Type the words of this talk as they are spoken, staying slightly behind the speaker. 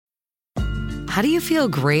How do you feel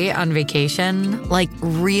great on vacation? Like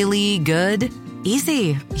really good?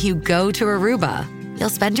 Easy. You go to Aruba. You'll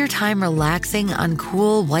spend your time relaxing on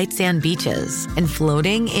cool white sand beaches and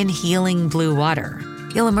floating in healing blue water.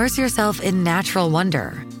 You'll immerse yourself in natural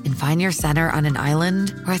wonder and find your center on an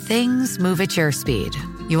island where things move at your speed.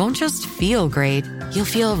 You won't just feel great, you'll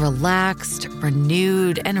feel relaxed,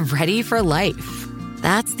 renewed, and ready for life.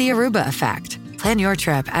 That's the Aruba effect. Plan your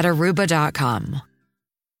trip at Aruba.com.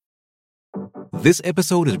 This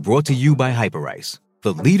episode is brought to you by Hyperice,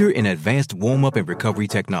 the leader in advanced warm-up and recovery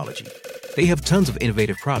technology. They have tons of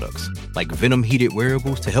innovative products, like Venom-heated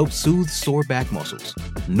wearables to help soothe sore back muscles,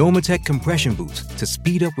 Normatec compression boots to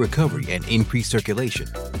speed up recovery and increase circulation,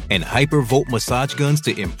 and Hypervolt massage guns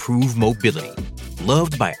to improve mobility.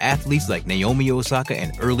 Loved by athletes like Naomi Osaka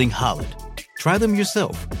and Erling Haaland. Try them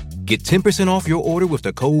yourself. Get 10% off your order with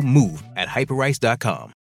the code MOVE at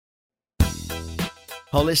Hyperice.com.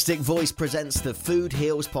 Holistic Voice presents the Food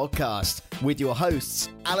Heals podcast with your hosts,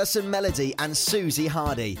 Alison Melody and Susie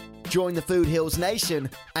Hardy. Join the Food Heals Nation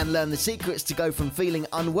and learn the secrets to go from feeling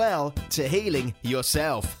unwell to healing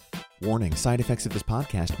yourself. Warning, side effects of this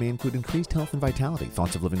podcast may include increased health and vitality,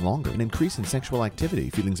 thoughts of living longer, an increase in sexual activity,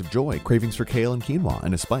 feelings of joy, cravings for kale and quinoa,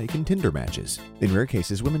 and a spike in Tinder matches. In rare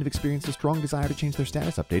cases, women have experienced a strong desire to change their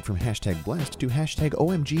status update from #blessed to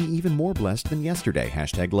 #OMG even more blessed than yesterday,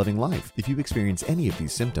 #loving life. If you experience any of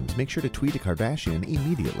these symptoms, make sure to tweet a Kardashian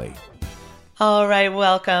immediately. All right,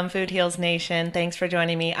 welcome, Food Heals Nation. Thanks for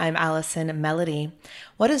joining me. I'm Alison Melody.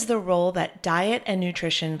 What is the role that diet and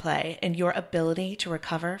nutrition play in your ability to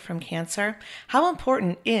recover from cancer? How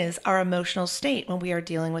important is our emotional state when we are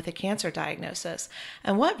dealing with a cancer diagnosis?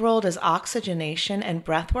 And what role does oxygenation and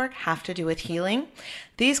breathwork have to do with healing?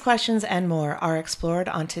 These questions and more are explored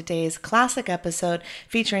on today's classic episode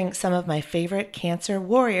featuring some of my favorite cancer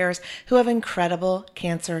warriors who have incredible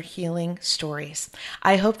cancer healing stories.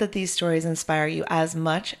 I hope that these stories inspire you as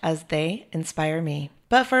much as they inspire me.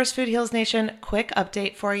 But first, Food Heals Nation, quick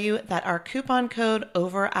update for you that our coupon code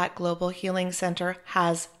over at Global Healing Center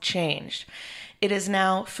has changed. It is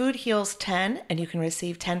now Food Heals 10, and you can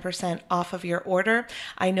receive 10% off of your order.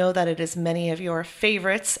 I know that it is many of your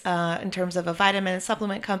favorites in terms of a vitamin and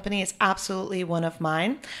supplement company. It's absolutely one of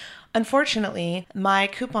mine. Unfortunately, my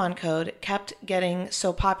coupon code kept getting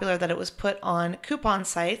so popular that it was put on coupon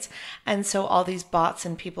sites, and so all these bots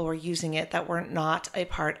and people were using it that were not a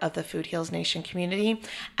part of the Food Heals Nation community,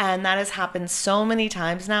 and that has happened so many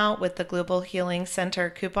times now with the Global Healing Center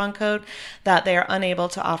coupon code that they are unable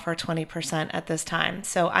to offer 20% at this time.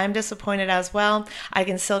 So I'm disappointed as well. I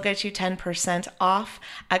can still get you 10% off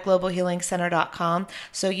at globalhealingcenter.com.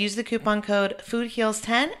 So use the coupon code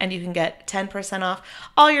FOODHEALS10 and you can get 10% off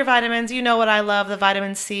all your vitamins. You know what I love, the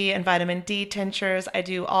vitamin C and vitamin D tinctures. I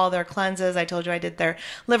do all their cleanses. I told you I did their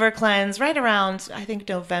liver cleanse right around, I think,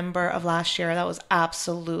 November of last year. That was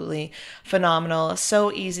absolutely phenomenal.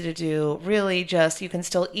 So easy to do. Really just, you can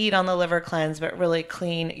still eat on the liver cleanse, but really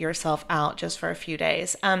clean yourself out just for a few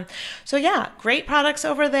days. So yeah, great products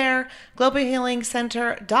over there.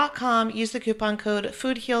 globalhealingcenter.com. Use the coupon code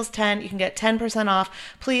FOODHEALS10. You can get 10% off.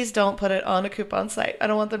 Please don't put it on a coupon site. I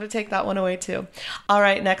don't want them to take that one away too. All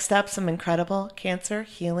right, next up, some incredible cancer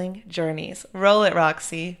healing journeys. Roll it,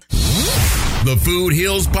 Roxy. The Food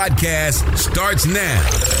Heals Podcast starts now.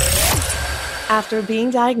 After being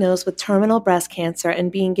diagnosed with terminal breast cancer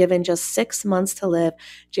and being given just 6 months to live,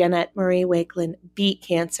 Janet Marie Wakelin beat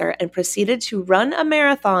cancer and proceeded to run a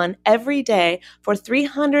marathon every day for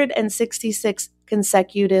 366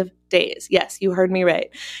 consecutive days. Yes, you heard me right.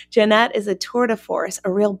 Jeanette is a tour de force,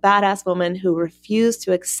 a real badass woman who refused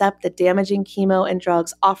to accept the damaging chemo and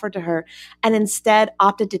drugs offered to her and instead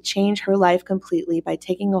opted to change her life completely by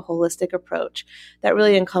taking a holistic approach that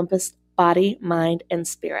really encompassed body, mind, and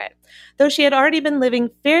spirit. Though she had already been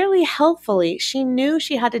living fairly healthfully, she knew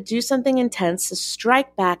she had to do something intense to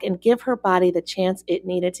strike back and give her body the chance it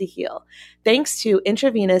needed to heal. Thanks to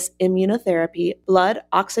intravenous immunotherapy, blood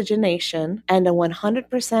oxygenation, and a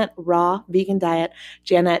 100% raw vegan diet,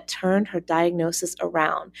 Janet turned her diagnosis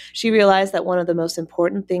around. She realized that one of the most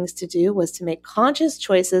important things to do was to make conscious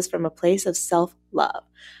choices from a place of self-love.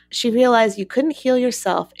 She realized you couldn't heal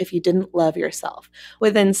yourself if you didn't love yourself.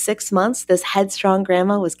 Within 6 months, this headstrong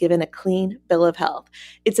grandma was given a clean bill of health.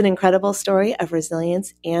 It's an incredible story of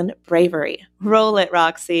resilience and bravery. Roll it,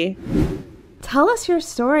 Roxy. Tell us your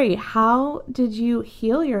story. How did you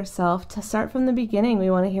heal yourself? To start from the beginning,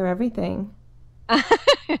 we want to hear everything.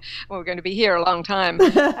 Well, we're going to be here a long time.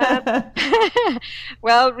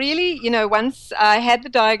 Well, really, once I had the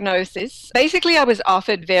diagnosis, basically I was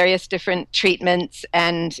offered various different treatments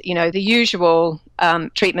and, the usual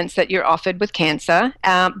treatments that you're offered with cancer.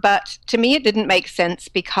 But to me, it didn't make sense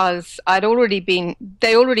because they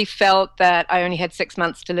already felt that I only had 6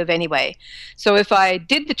 months to live anyway. So if I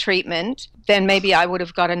did the treatment, then maybe I would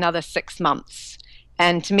have got another 6 months.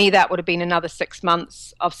 And to me, that would have been another 6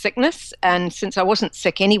 months of sickness. And since I wasn't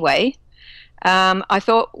sick anyway, I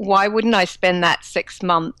thought, why wouldn't I spend that 6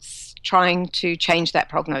 months trying to change that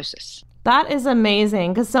prognosis? That is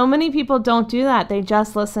amazing, because so many people don't do that. They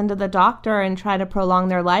just listen to the doctor and try to prolong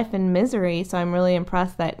their life in misery. So I'm really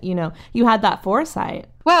impressed that, you had that foresight.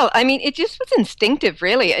 Well, I mean, it just was instinctive,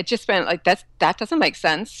 really. It just went like, that doesn't make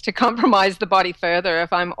sense to compromise the body further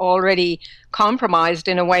if I'm already compromised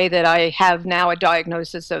in a way that I have now a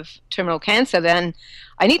diagnosis of terminal cancer. Then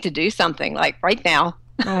I need to do something like right now.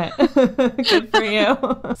 Right. Good for you.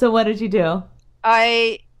 So what did you do?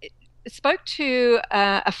 I spoke to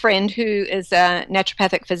a friend who is a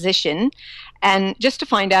naturopathic physician, and just to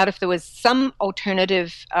find out if there was some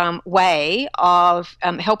alternative way of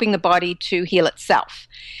helping the body to heal itself.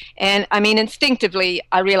 And I mean, instinctively,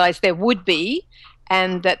 I realized there would be,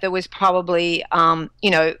 and that there was probably, all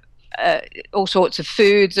sorts of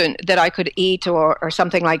foods that I could eat or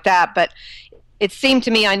something like that. But it seemed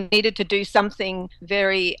to me I needed to do something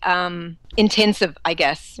very intensive, I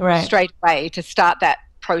guess, right, straight away to start that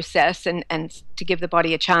process and to give the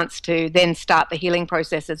body a chance to then start the healing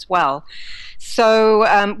process as well.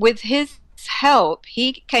 So with his help,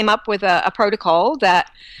 he came up with a protocol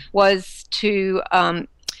that was to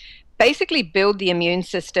basically build the immune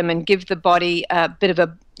system and give the body a bit of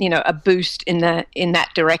a boost in that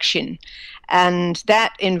direction. And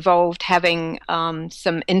that involved having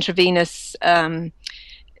some intravenous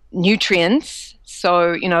nutrients.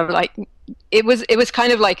 So, it was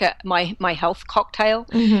kind of like my health cocktail.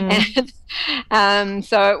 Mm-hmm. And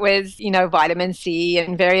so it was, vitamin C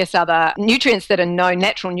and various other nutrients that are known,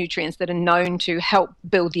 natural nutrients that are known to help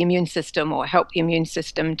build the immune system or help the immune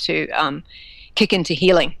system to kick into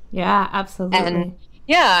healing. Yeah, absolutely.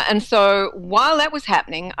 And so while that was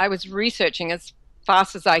happening, I was researching as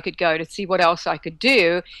fast as I could go to see what else I could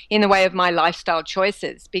do in the way of my lifestyle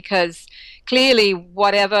choices, because clearly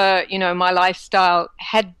whatever, my lifestyle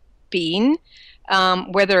had been,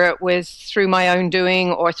 whether it was through my own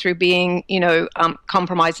doing or through being,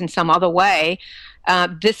 compromised in some other way,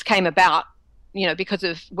 this came about, because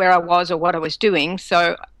of where I was or what I was doing.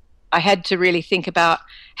 So I had to really think about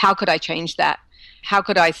how could I change that? How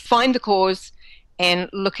could I find the cause and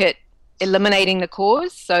look at eliminating the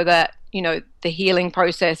cause so that, the healing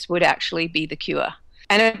process would actually be the cure.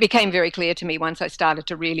 And it became very clear to me once I started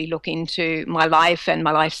to really look into my life and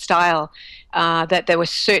my lifestyle that there were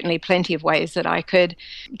certainly plenty of ways that I could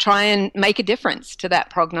try and make a difference to that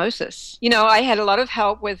prognosis. I had a lot of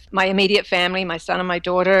help with my immediate family, my son and my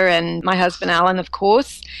daughter, and my husband, Alan, of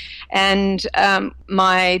course. And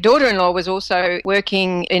my daughter-in-law was also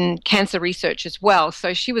working in cancer research as well.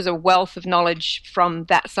 So she was a wealth of knowledge from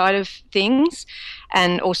that side of things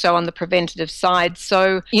and also on the preventative side.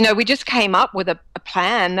 So, we just came up with a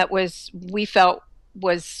plan that we felt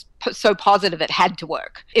was so positive it had to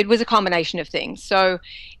work. It was a combination of things. So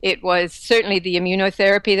it was certainly the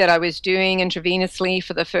immunotherapy that I was doing intravenously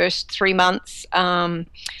for the first 3 months.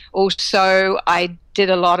 Also, I did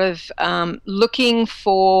a lot of looking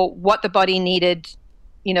for what the body needed,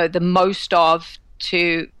 the most of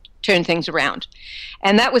to turn things around.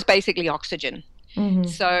 And that was basically oxygen. Mm-hmm.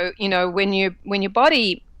 So, when your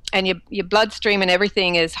body and your bloodstream and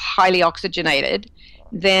everything is highly oxygenated,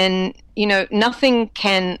 then, nothing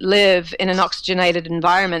can live in an oxygenated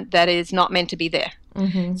environment that is not meant to be there.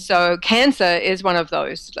 Mm-hmm. So cancer is one of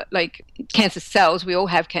those, like cancer cells. We all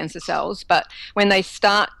have cancer cells, but when they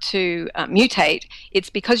start to mutate, it's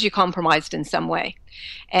because you're compromised in some way.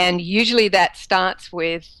 And usually that starts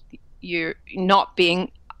with you not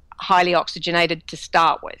being highly oxygenated to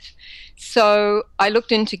start with. So I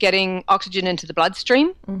looked into getting oxygen into the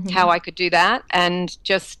bloodstream, mm-hmm. how I could do that, and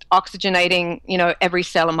just oxygenating, every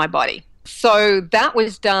cell in my body. So that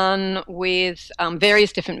was done with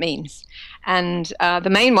various different means. And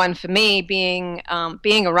the main one for me being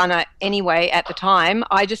a runner anyway at the time,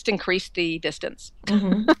 I just increased the distance.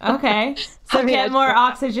 Mm-hmm. Okay. So get more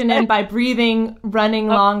oxygen in by breathing, running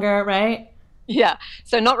longer, right? Yeah.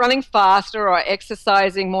 So not running faster or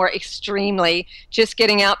exercising more extremely, just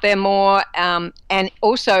getting out there more, and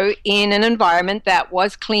also in an environment that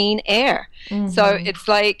was clean air. Mm-hmm. So it's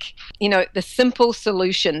like, the simple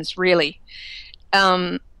solutions really.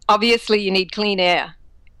 Obviously you need clean air.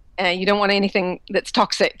 You don't want anything that's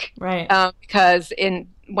toxic, right? Because in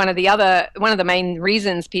one of the main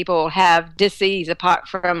reasons people have disease, apart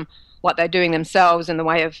from what they're doing themselves in the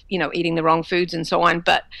way of, eating the wrong foods and so on,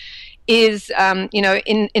 but is,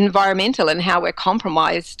 in environmental, and how we're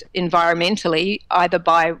compromised environmentally, either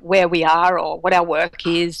by where we are or what our work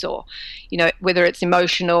is, or, whether it's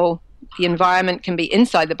emotional. The environment can be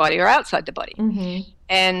inside the body or outside the body. Mm-hmm.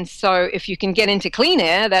 And so if you can get into clean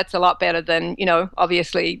air, that's a lot better than,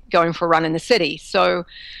 obviously going for a run in the city. So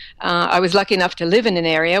I was lucky enough to live in an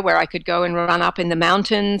area where I could go and run up in the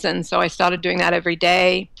mountains. And so I started doing that every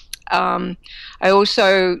day. I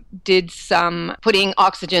also did some putting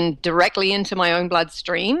oxygen directly into my own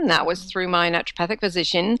bloodstream. That was through my naturopathic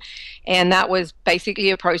physician. And that was basically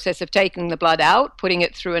a process of taking the blood out, putting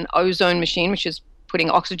it through an ozone machine, which is putting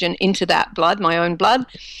oxygen into that blood, my own blood,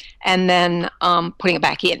 and then putting it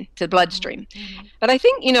back in to the bloodstream. Mm-hmm. But I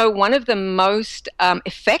think, one of the most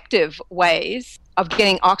effective ways of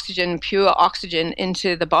getting pure oxygen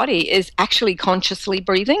into the body is actually consciously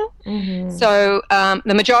breathing. Mm-hmm. So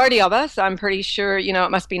the majority of us, I'm pretty sure, it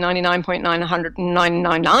must be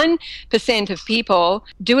 99.999% of people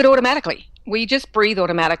do it automatically. We just breathe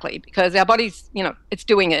automatically because our body's, it's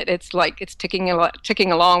doing it. It's like it's ticking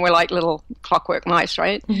along. We're like little clockwork mice,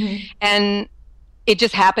 right? Mm-hmm. And it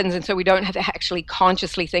just happens, and so we don't have to actually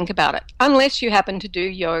consciously think about it, unless you happen to do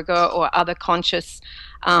yoga or other conscious,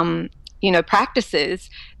 practices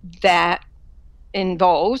that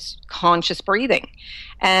involves conscious breathing.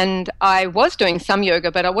 And I was doing some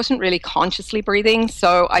yoga, but I wasn't really consciously breathing,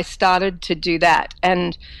 so I started to do that,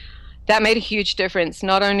 and that made a huge difference,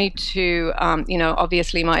 not only to,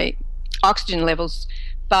 obviously my oxygen levels,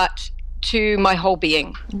 but to my whole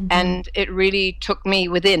being. Mm-hmm. And it really took me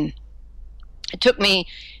within. It took me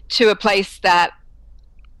to a place that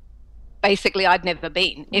basically I'd never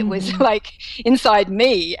been. It was like inside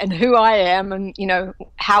me and who I am and,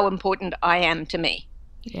 how important I am to me.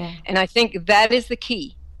 Yeah. And I think that is the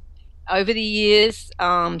key. Over the years,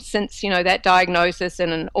 since, that diagnosis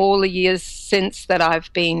and all the years since that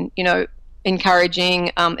I've been,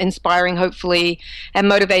 encouraging, inspiring, hopefully, and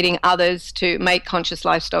motivating others to make conscious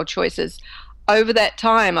lifestyle choices, over that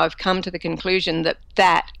time, I've come to the conclusion that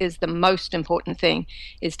that is the most important thing,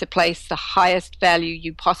 is to place the highest value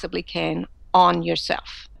you possibly can on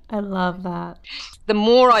yourself. I love that. The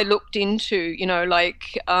more I looked into,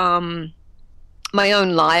 my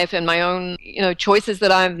own life and my own, choices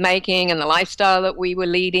that I'm making and the lifestyle that we were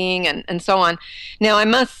leading and so on. Now, I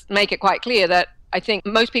must make it quite clear that I think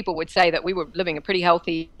most people would say that we were living a pretty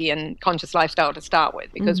healthy and conscious lifestyle to start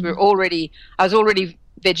with, because I was already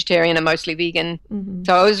vegetarian and mostly vegan. Mm-hmm.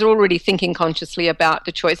 So I was already thinking consciously about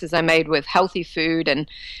the choices I made with healthy food and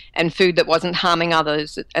food that wasn't harming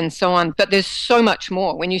others and so on. But there's so much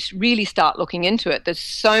more. When you really start looking into it, there's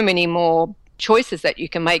so many more choices that you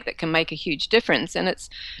can make that can make a huge difference. And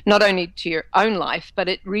it's not only to your own life, but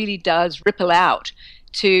it really does ripple out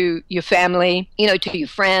to your family, to your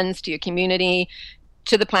friends, to your community,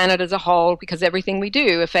 to the planet as a whole, because everything we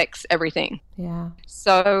do affects everything. Yeah.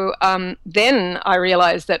 So then I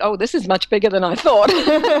realized that, this is much bigger than I thought.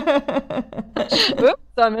 Oops,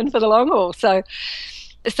 I'm in for the long haul. So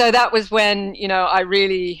that was when,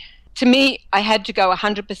 I had to go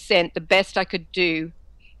 100% the best I could do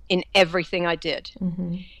in everything I did.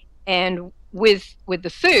 Mm-hmm. And with the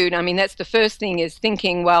food, that's the first thing, is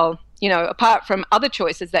thinking, well, apart from other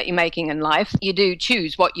choices that you're making in life, you do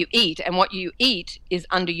choose what you eat, and what you eat is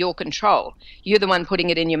under your control. You're the one putting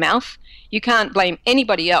it in your mouth. You can't blame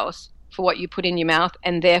anybody else for what you put in your mouth,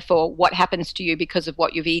 and therefore what happens to you because of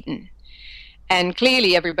what you've eaten. And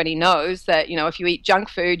clearly everybody knows that, if you eat junk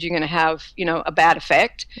food, you're going to have, a bad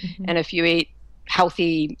effect. Mm-hmm. And if you eat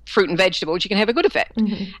healthy fruit and vegetables, you can have a good effect.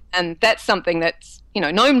 Mm-hmm. And that's something that's,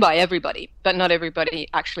 known by everybody, but not everybody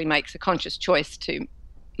actually makes a conscious choice to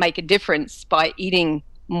make a difference by eating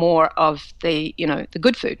more of the, the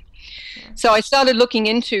good food. Yeah. So I started looking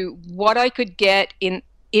into what I could get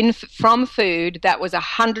from food that was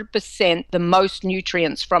 100% the most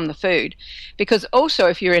nutrients from the food. Because also,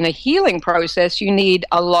 if you're in a healing process, you need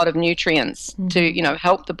a lot of nutrients to,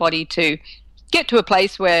 help the body to get to a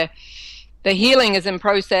place where the healing is in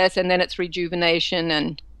process, and then it's rejuvenation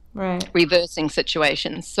and reversing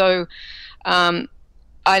situations. So, and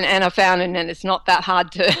I found, and it's not that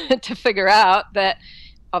hard to figure out, that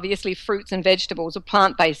obviously fruits and vegetables, a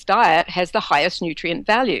plant-based diet, has the highest nutrient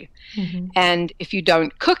value. Mm-hmm. And if you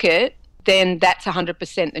don't cook it, then that's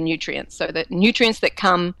 100% the nutrients. So the nutrients that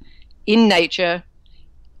come in nature,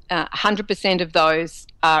 100% of those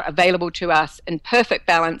are available to us in perfect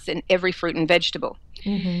balance in every fruit and vegetable.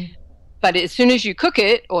 Mm-hmm. But as soon as you cook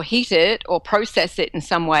it or heat it or process it in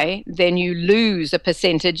some way, then you lose a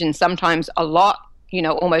percentage, and sometimes a lot,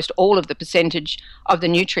 almost all of the percentage of the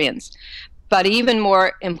nutrients. But even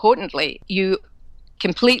more importantly, you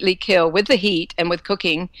completely kill, with the heat and with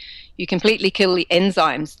cooking, you completely kill the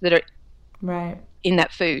enzymes that are in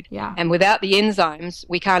that food. Yeah. And without the enzymes,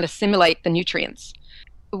 we can't assimilate the nutrients.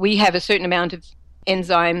 We have a certain amount of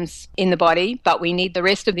enzymes in the body, but we need the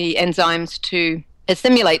rest of the enzymes to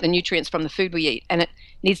assimilate the nutrients from the food we eat, and it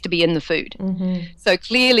needs to be in the food. Mm-hmm. So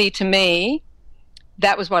clearly, to me,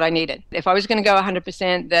 that was what I needed. If I was going to go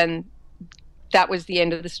 100%, then that was the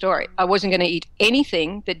end of the story. I wasn't going to eat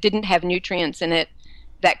anything that didn't have nutrients in it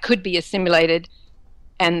that could be assimilated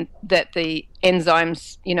and that the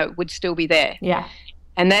enzymes, would still be there. Yeah.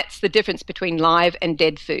 And that's the difference between live and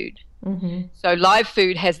dead food. Mm-hmm. So live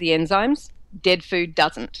food has the enzymes, dead food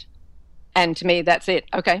doesn't. And to me, that's it.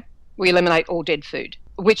 Okay. We eliminate all dead food,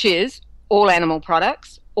 which is all animal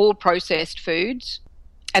products, all processed foods,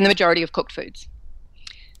 and the majority of cooked foods.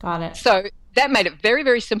 Got it. So that made it very,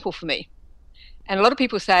 very simple for me. And a lot of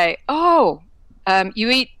people say, you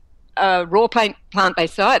eat a raw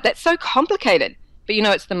plant-based diet. That's so complicated. But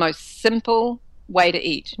it's the most simple way to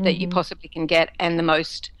eat that you possibly can get, and the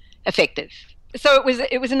most effective. So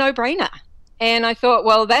it was a no-brainer. And I thought,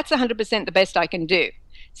 well, that's 100% the best I can do.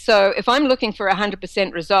 So if I'm looking for a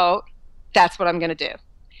 100% result, that's what I'm going to do.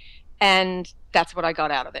 And that's what I got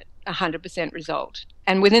out of it, 100% result.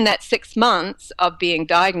 And within that 6 months of being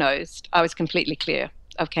diagnosed, I was completely clear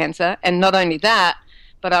of cancer. And not only that,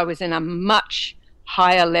 but I was in a much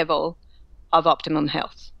higher level of optimum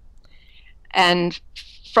health. And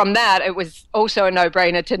from that, it was also a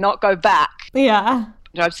no-brainer to not go back. Yeah.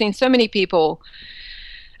 I've seen so many people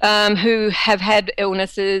who have had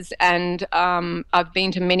illnesses, and I've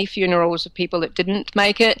been to many funerals of people that didn't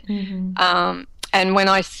make it. Mm-hmm. And when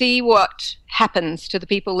I see what happens to the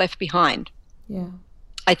people left behind,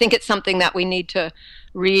 I think it's something that we need to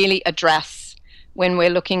really address when we're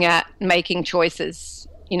looking at making choices,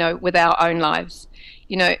 with our own lives.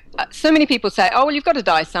 So many people say, oh, well, you've got to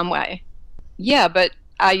die some way. Yeah, but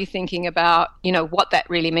are you thinking about, what that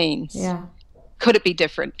really means? Yeah. Could it be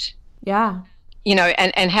different? Yeah.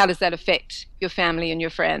 And how does that affect your family and your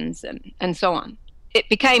friends and so on? It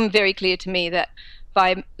became very clear to me that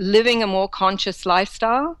by living a more conscious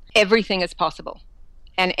lifestyle, everything is possible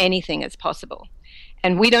and anything is possible.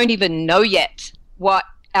 And we don't even know yet what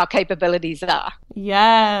our capabilities are.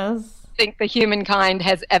 Yes. I think the humankind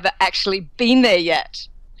has ever actually been there yet.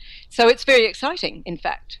 So it's very exciting, in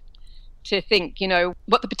fact, to think,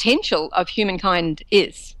 what the potential of humankind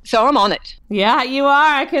is. So I'm on it. Yeah, you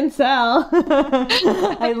are. I can tell.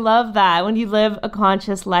 I love that. When you live a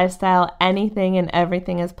conscious lifestyle, anything and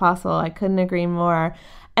everything is possible. I couldn't agree more.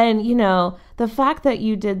 And, the fact that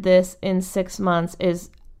you did this in 6 months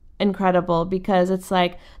is incredible, because it's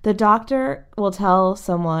like the doctor will tell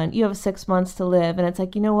someone you have 6 months to live, and it's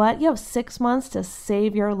like, you know what, you have 6 months to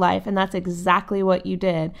save your life, and that's exactly what you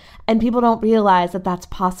did. And people don't realize that that's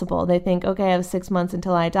possible. They think, okay, I have 6 months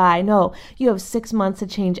until I die. No, you have 6 months to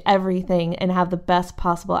change everything and have the best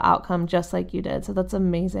possible outcome, just like you did. So that's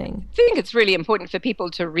amazing. I think it's really important for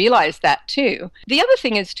people to realize that too. The other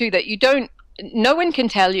thing is too that no one can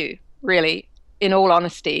tell you, really, in all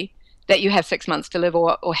honesty, that you have 6 months to live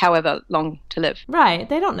or however long to live. Right.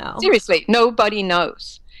 They don't know. Seriously, nobody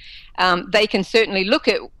knows. They can certainly look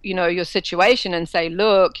at, your situation and say,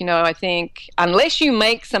 look, I think unless you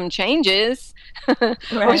make some changes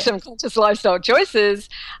or some conscious lifestyle choices,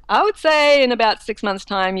 I would say in about 6 months'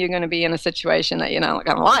 time, you're going to be in a situation that you're not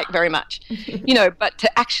going to like very much. But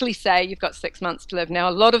to actually say you've got 6 months to live. Now,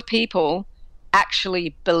 a lot of people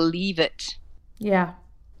actually believe it. Yeah.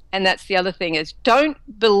 And that's the other thing, is don't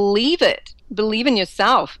believe it. Believe in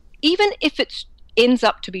yourself. Even if it ends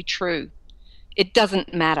up to be true, it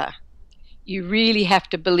doesn't matter. You really have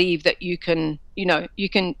to believe that you can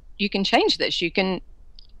change this. You can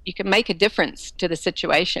make a difference to the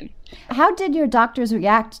situation. How did your doctors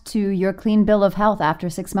react to your clean bill of health after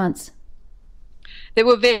 6 months? There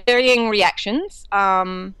were varying reactions.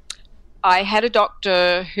 I had a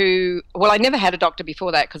doctor I never had a doctor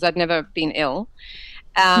before that because I'd never been ill.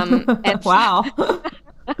 Wow.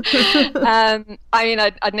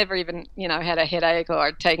 I'd never even, had a headache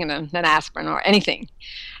or taken an aspirin or anything.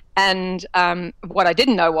 And what I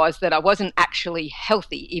didn't know was that I wasn't actually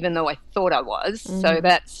healthy, even though I thought I was. So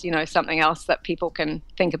that's, something else that people can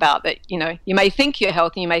think about, that, you may think you're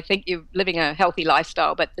healthy, you may think you're living a healthy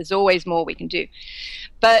lifestyle, but there's always more we can do.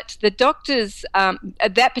 But the doctors,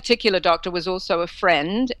 that particular doctor was also a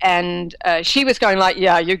friend, and she was going like,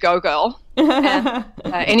 yeah, you go, girl. And,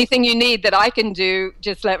 anything you need that I can do,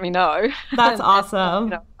 just let me know. That's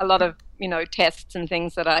awesome. A lot of, tests and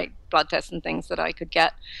things blood tests and things that I could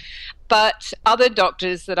get. But other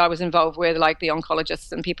doctors that I was involved with, like the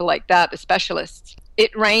oncologists and people like that, the specialists,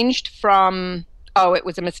 it ranged from, it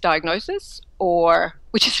was a misdiagnosis,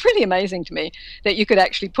 which is really amazing to me, that you could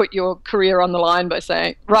actually put your career on the line by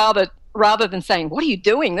saying, rather than saying, what are you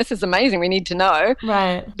doing? This is amazing. We need to know.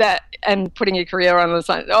 Right. That, and putting your career on the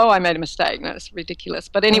side, I made a mistake. No, it's ridiculous.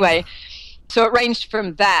 But anyway, so it ranged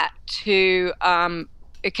from that to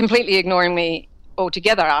completely ignoring me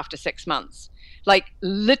altogether after 6 months. Like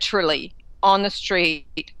literally on the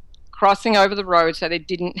street, crossing over the road so they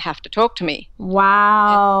didn't have to talk to me.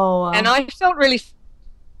 Wow. And I felt really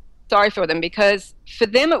sorry for them, because for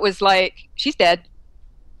them it was like, she's dead.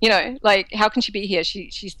 Like, how can she be here?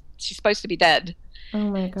 She's supposed to be dead. Oh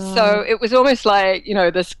my God. So it was almost like,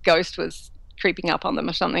 this ghost was creeping up on them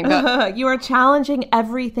or something. But you were challenging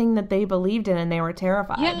everything that they believed in, and they were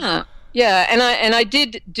terrified. Yeah. And I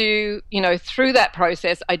did do, through that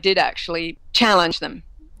process, I did actually challenge them.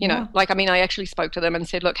 I actually spoke to them and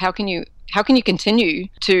said, look, how can you continue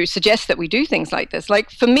to suggest that we do things like this?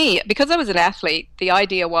 Like for me, because I was an athlete, the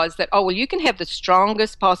idea was that, you can have the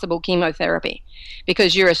strongest possible chemotherapy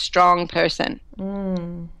because you're a strong person.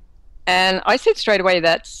 And I said straight away,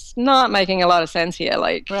 that's not making a lot of sense here.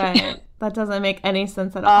 Like, right. That doesn't make any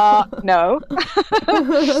sense at all. No.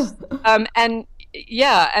 And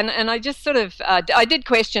I just sort of I did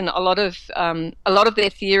question a lot of their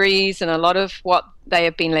theories and a lot of what they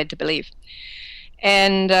have been led to believe.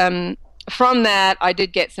 And from that, I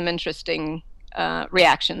did get some interesting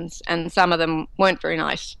reactions, and some of them weren't very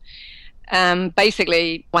nice.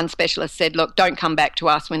 Basically, one specialist said, "Look, don't come back to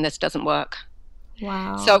us when this doesn't work."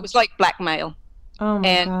 Wow. So it was like blackmail. Oh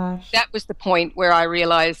my gosh. That was the point where I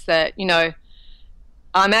realized that,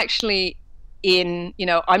 I'm actually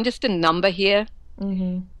I'm just a number here.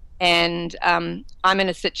 Mm-hmm. And I'm in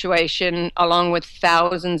a situation along with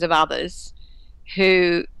thousands of others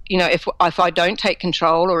who, if I don't take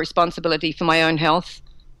control or responsibility for my own health,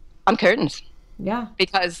 I'm curtains. Yeah.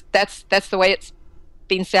 Because that's the way it's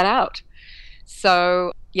been set out.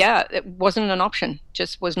 So, yeah, it wasn't an option.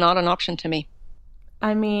 Just was not an option to me.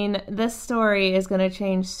 I mean, this story is going to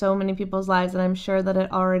change so many people's lives, and I'm sure that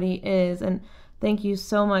it already is. And thank you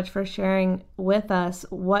so much for sharing with us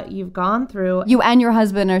what you've gone through. You and your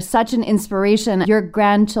husband are such an inspiration. Your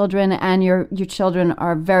grandchildren and your children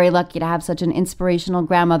are very lucky to have such an inspirational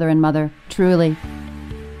grandmother and mother, truly.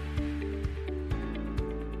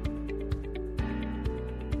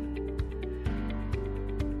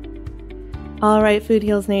 All right, Food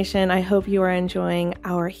Heals Nation, I hope you are enjoying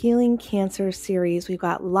our Healing Cancer series. We've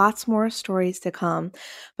got lots more stories to come,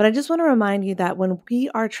 but I just want to remind you that when we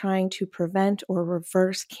are trying to prevent or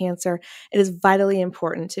reverse cancer, it is vitally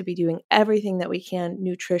important to be doing everything that we can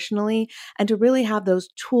nutritionally and to really have those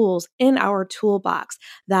tools in our toolbox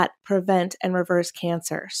that prevent and reverse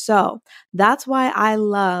cancer. So that's why I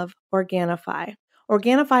love Organifi.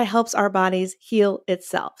 Organifi helps our bodies heal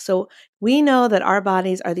itself. So we know that our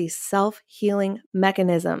bodies are these self-healing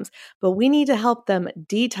mechanisms, but we need to help them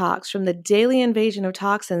detox from the daily invasion of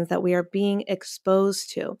toxins that we are being exposed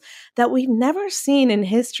to, that we've never seen in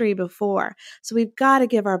history before. So we've got to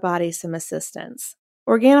give our bodies some assistance.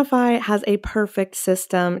 Organifi has a perfect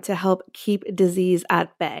system to help keep disease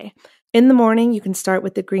at bay. In the morning, you can start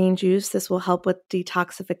with the green juice. This will help with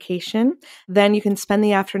detoxification. Then you can spend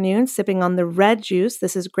the afternoon sipping on the red juice.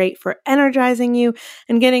 This is great for energizing you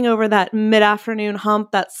and getting over that mid-afternoon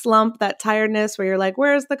hump, that slump, that tiredness where you're like,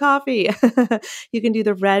 where's the coffee? You can do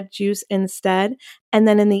the red juice instead. And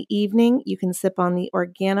then in the evening, you can sip on the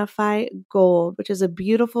Organifi Gold, which is a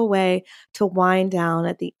beautiful way to wind down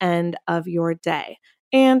at the end of your day.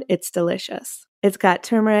 And it's delicious. It's got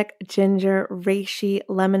turmeric, ginger, reishi,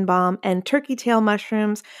 lemon balm, and turkey tail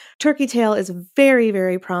mushrooms. Turkey tail is very,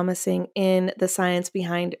 very promising in the science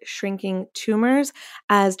behind shrinking tumors,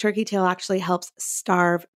 as turkey tail actually helps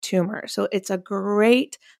starve tumors. So it's a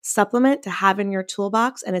great supplement to have in your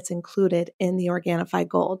toolbox, and it's included in the Organifi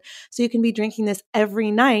Gold. So you can be drinking this every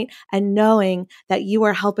night and knowing that you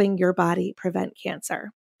are helping your body prevent cancer.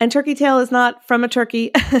 And turkey tail is not from a turkey.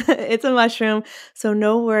 It's a mushroom. So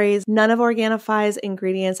no worries. None of Organifi's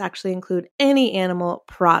ingredients actually include any animal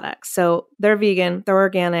products. So they're vegan, they're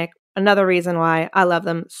organic. Another reason why I love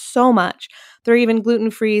them so much. They're even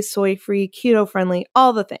gluten-free, soy-free, keto-friendly,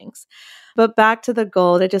 all the things. But back to the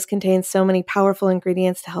gold, it just contains so many powerful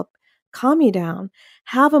ingredients to help calm you down,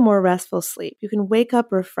 have a more restful sleep. You can wake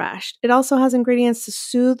up refreshed. It also has ingredients to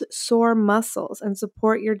soothe sore muscles and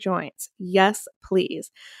support your joints. Yes,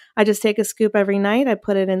 please. I just take a scoop every night. I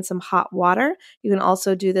put it in some hot water. You can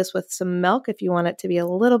also do this with some milk if you want it to be a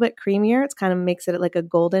little bit creamier. It kind of makes it like a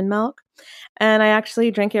golden milk. And I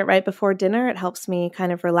actually drink it right before dinner. It helps me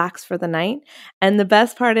kind of relax for the night. And the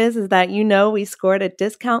best part is that we scored a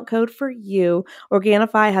discount code for you.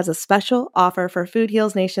 Organifi has a special offer for Food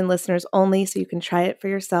Heals Nation listeners only, so you can try it for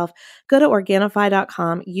yourself. Go to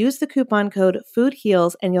Organifi.com, use the coupon code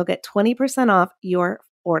FOODHEALS, and you'll get 20% off your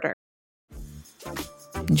order.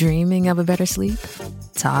 Dreaming of a better sleep?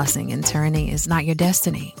 Tossing and turning is not your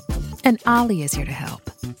destiny. And Ollie is here to help.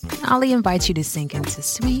 Ollie invites you to sink into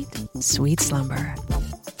sweet, sweet slumber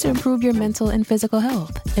to improve your mental and physical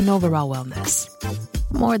health and overall wellness.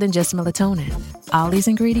 More than just melatonin, Ollie's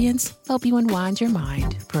ingredients help you unwind your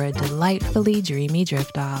mind for a delightfully dreamy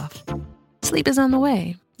drift off. Sleep is on the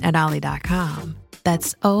way at Ollie.com.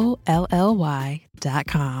 That's OLLY.com.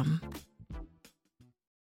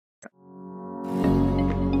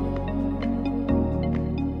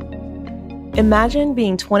 Imagine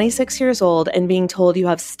being 26 years old and being told you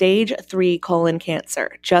have stage 3 colon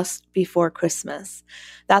cancer just before Christmas.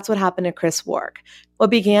 That's what happened to Chris Wark. What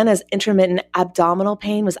began as intermittent abdominal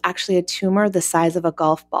pain was actually a tumor the size of a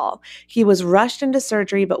golf ball. He was rushed into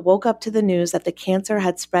surgery but woke up to the news that the cancer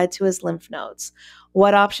had spread to his lymph nodes.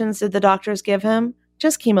 What options did the doctors give him?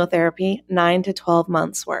 Just chemotherapy, 9 to 12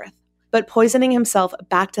 months worth. But poisoning himself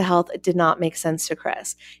back to health did not make sense to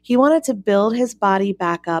Chris. He wanted to build his body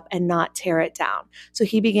back up and not tear it down. So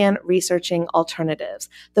he began researching alternatives.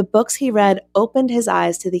 The books he read opened his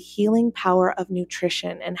eyes to the healing power of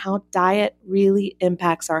nutrition and how diet really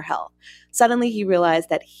impacts our health. Suddenly he realized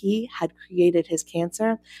that he had created his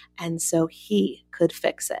cancer, and so he could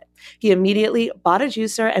fix it. He immediately bought a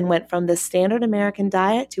juicer and went from the standard American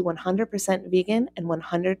diet to 100% vegan and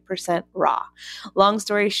 100% raw. Long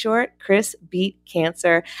story short, Chris beat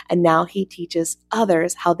cancer, and now he teaches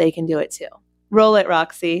others how they can do it too. Roll it,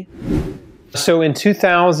 Roxy. So in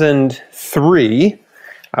 2003,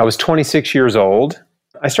 I was 26 years old.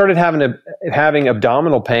 I started having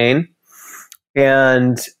abdominal pain,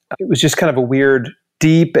 and it was just kind of a weird,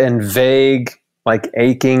 deep and vague, like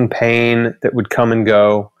aching pain that would come and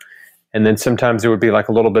go. And then sometimes there would be like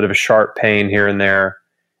a little bit of a sharp pain here and there.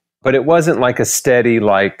 But it wasn't like a steady,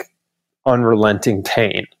 like unrelenting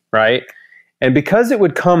pain, right? And because it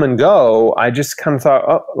would come and go, I just kind of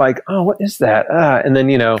thought, oh, what is that? And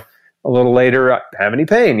then, a little later, I don't have any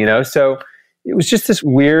pain, So it was just this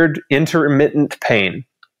weird intermittent pain.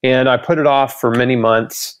 And I put it off for many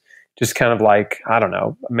months. Just kind of like, I don't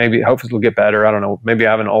know, maybe hopefully it'll get better. I don't know, maybe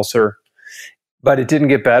I have an ulcer. But it didn't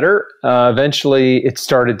get better. Eventually, it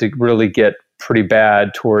started to really get pretty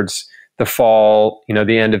bad towards the fall,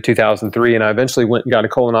 the end of 2003. And I eventually went and got a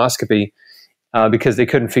colonoscopy because they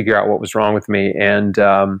couldn't figure out what was wrong with me. And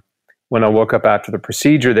when I woke up after the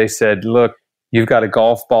procedure, they said, look, you've got a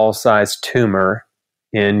golf ball-sized tumor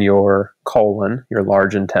in your colon, your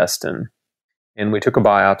large intestine. And we took a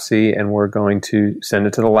biopsy, and we're going to send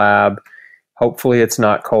it to the lab. Hopefully it's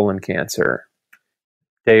not colon cancer.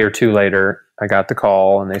 A day or two later, I got the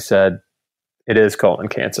call, and they said, it is colon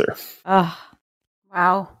cancer. Oh,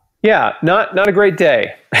 wow. Yeah, not a great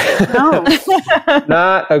day. No.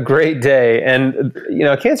 Not a great day. And,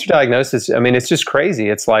 cancer diagnosis, it's just crazy.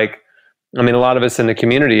 It's like, a lot of us in the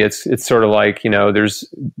community, it's sort of like, there's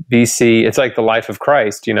BC, it's like the life of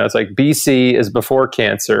Christ. It's like BC is before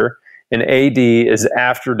cancer, and AD is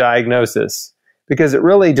after diagnosis, because it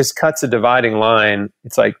really just cuts a dividing line.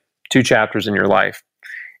 It's like 2 chapters in your life.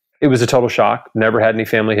 It was a total shock. Never had any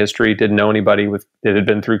family history. Didn't know anybody that had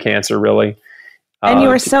been through cancer, really. And you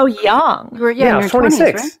were so young. You were, in your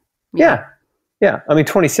 26. 20s, right? Yeah.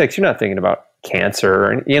 26, you're not thinking about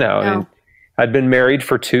cancer. And, No. I'd been married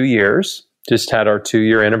for 2 years, just had our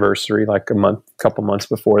 2-year anniversary, like couple months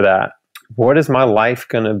before that. What is my life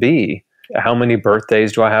going to be? How many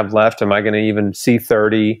birthdays do I have left? Am I going to even see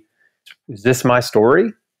 30? Is this my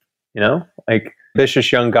story? Like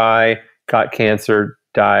ambitious young guy, got cancer,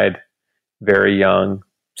 died very young,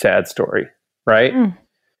 sad story, right?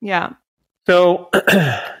 Yeah. So,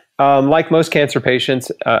 like most cancer patients,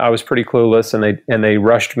 I was pretty clueless, and they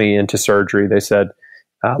rushed me into surgery. They said,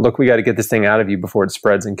 look, we got to get this thing out of you before it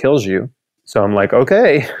spreads and kills you. So I'm like,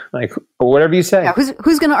 okay, like whatever you say. Yeah,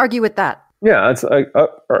 who's going to argue with that? Yeah, it's like,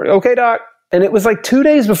 okay, doc. And it was like 2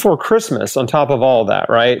 days before Christmas on top of all that,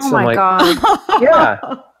 right? Oh so my God.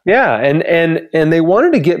 Yeah. And they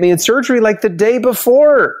wanted to get me in surgery like the day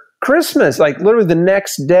before Christmas, like literally the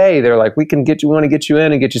next day. They're like, we want to get you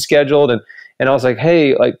in and get you scheduled. And And I was like,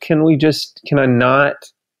 hey, like, can I not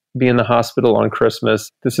be in the hospital on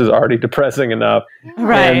Christmas? This is already depressing enough.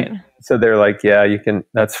 Right. And so they're like, yeah, you can,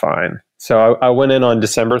 that's fine. So I went in on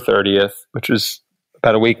December 30th, which was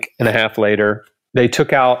about a week and a half later. They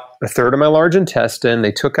took out a third of my large intestine.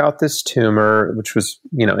 They took out this tumor, which was,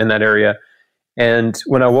 in that area. And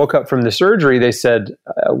when I woke up from the surgery, they said,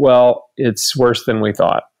 well, it's worse than we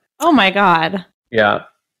thought. Oh my God. Yeah.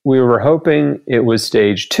 We were hoping it was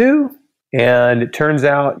stage 2. And it turns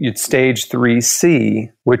out it's stage 3C,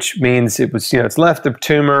 which means it was, it's left the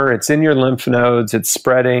tumor, it's in your lymph nodes, it's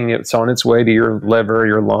spreading, it's on its way to your liver,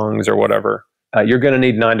 your lungs, or whatever. You're going to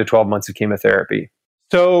need 9 to 12 months of chemotherapy.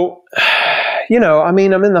 So, I'm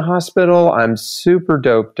in the hospital, I'm super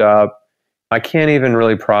doped up. I can't even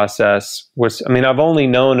really process I've only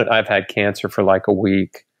known that I've had cancer for like a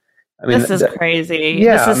week. This is crazy.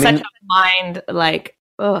 Yeah, this is such a mind, like,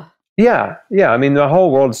 ugh. Yeah. The whole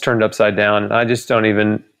world's turned upside down, and I just don't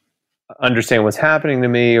even understand what's happening to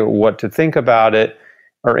me or what to think about it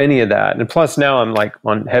or any of that. And plus now I'm like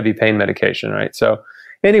on heavy pain medication, right? So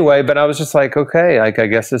anyway, but I was just like, okay, like, I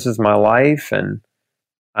guess this is my life, and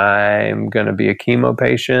I'm going to be a chemo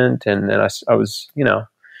patient. And then I was,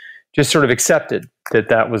 just sort of accepted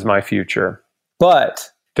that was my future. But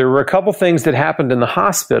there were a couple things that happened in the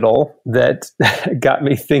hospital that got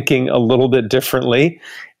me thinking a little bit differently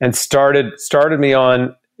and started me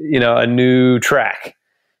on, a new track.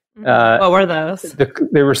 What were those?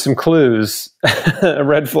 There were some clues, a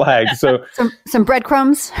red flag. So some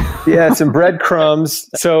breadcrumbs. Yeah, some breadcrumbs.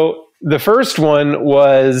 So the first one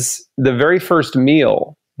was the very first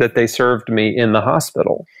meal that they served me in the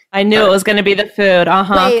hospital. I knew it was going to be the food.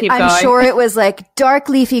 Wait, keep I'm going. sure it was like dark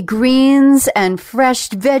leafy greens and fresh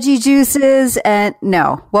veggie juices. And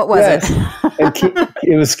no, what was it?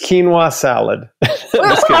 It was quinoa salad.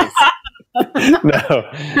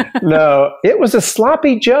 No, it was a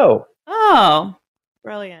sloppy Joe. Oh,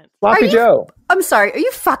 brilliant. Sloppy Joe. I'm sorry. Are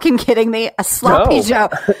you fucking kidding me? A sloppy Joe?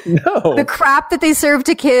 No. The crap that they serve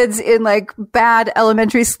to kids in like bad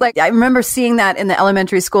elementary school. I remember seeing that in the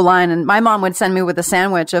elementary school line, and my mom would send me with a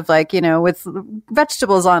sandwich of like, with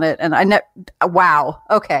vegetables on it. And wow.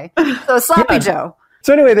 Okay. So a sloppy Joe.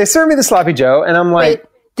 So anyway, they served me the sloppy Joe, and I'm like, wait,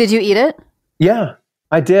 did you eat it? Yeah,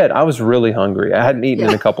 I did. I was really hungry. I hadn't eaten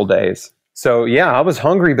in a couple days. So yeah, I was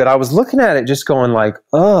hungry, but I was looking at it just going like,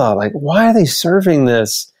 oh, like, why are they serving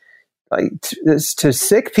this? Like to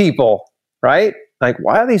sick people, right? Like,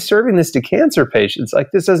 why are they serving this to cancer patients?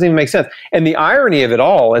 Like, this doesn't even make sense. And the irony of it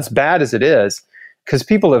all, as bad as it is, because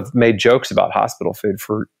people have made jokes about hospital food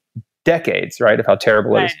for decades, right? Of how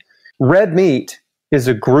terrible it is. Red meat is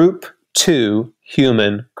a group 2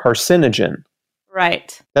 human carcinogen.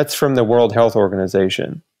 Right. That's from the World Health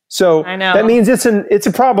Organization. So I know. That means it's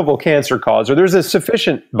a probable cancer cause, or there's a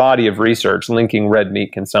sufficient body of research linking red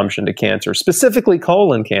meat consumption to cancer, specifically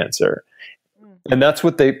colon cancer. And that's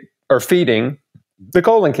what they are feeding the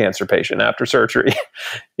colon cancer patient after surgery.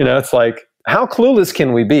 It's like, how clueless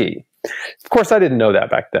can we be? Of course, I didn't know that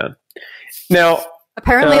back then. Now,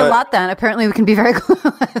 apparently a lot then. Apparently we can be very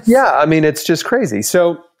clueless. Yeah, it's just crazy.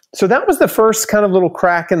 So that was the first kind of little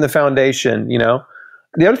crack in the foundation,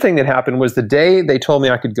 The other thing that happened was the day they told me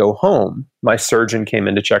I could go home, my surgeon came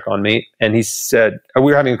in to check on me, and he said, we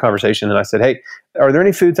were having a conversation, and I said, hey, are there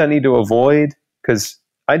any foods I need to avoid? Because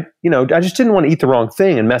I just didn't want to eat the wrong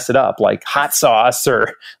thing and mess it up, like hot sauce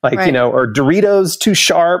or like, or Doritos too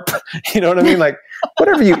sharp. You know what I mean? Like,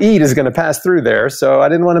 whatever you eat is going to pass through there. So I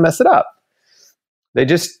didn't want to mess it up. They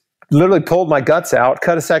just literally pulled my guts out,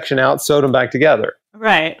 cut a section out, sewed them back together.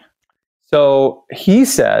 Right. So he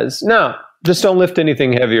says, no, just don't lift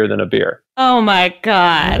anything heavier than a beer. Oh my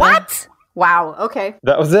God. What? Wow. Okay.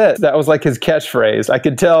 That was it. That was like his catchphrase. I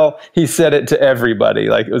could tell he said it to everybody.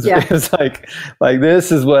 Like it was like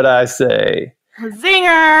this is what I say.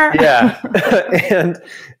 Zinger. Yeah. and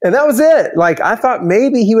that was it. Like I thought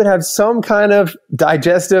maybe he would have some kind of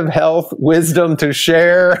digestive health wisdom to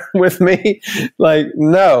share with me. Like,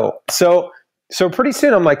 no. So pretty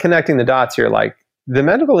soon I'm like connecting the dots here. Like the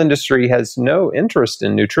medical industry has no interest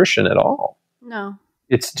in nutrition at all. No.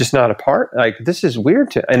 It's just not a part. Like, this is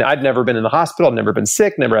weird and I'd never been in the hospital. I've never been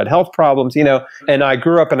sick, never had health problems, and I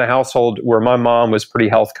grew up in a household where my mom was pretty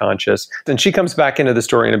health conscious, and she comes back into the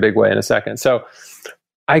story in a big way in a second. So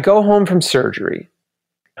I go home from surgery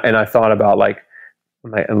and I thought about like,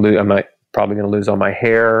 am I probably going to lose all my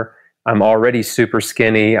hair? I'm already super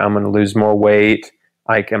skinny. I'm going to lose more weight.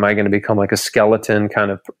 Like, am I going to become like a skeleton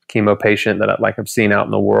kind of chemo patient that I've seen out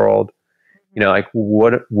in the world? Like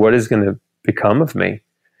what is going to become of me?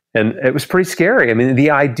 And it was pretty scary. The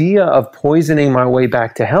idea of poisoning my way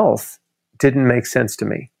back to health didn't make sense to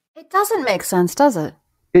me. It doesn't make sense, does it?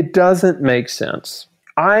 It doesn't make sense.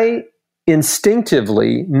 I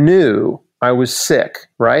instinctively knew I was sick,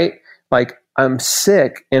 right? Like, I'm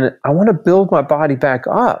sick and I want to build my body back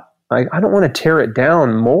up. Like, I don't want to tear it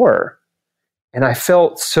down more. And I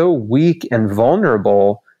felt so weak and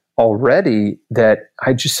vulnerable already that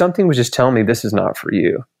something was just telling me this is not for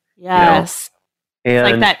you. Yes. You know? And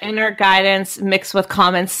it's like that inner guidance mixed with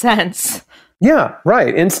common sense. Yeah,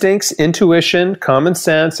 right. Instincts, intuition, common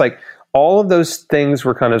sense, like all of those things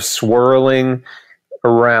were kind of swirling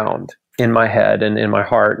around in my head and in my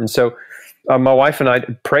heart. And so my wife and I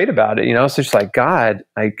prayed about it, so she's like, God,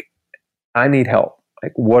 I need help.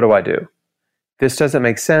 Like, what do I do? This doesn't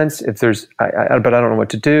make sense. But I don't know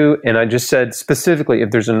what to do. And I just said specifically,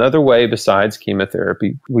 if there's another way besides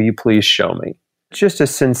chemotherapy, will you please show me? Just a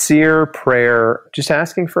sincere prayer, just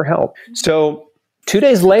asking for help. So 2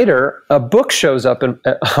 days later, a book shows up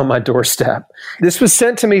on my doorstep. This was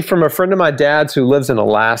sent to me from a friend of my dad's who lives in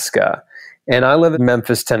Alaska, and I live in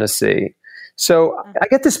Memphis, Tennessee. So I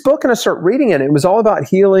get this book and I start reading it. It was all about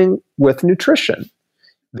healing with nutrition.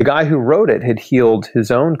 The guy who wrote it had healed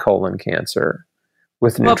his own colon cancer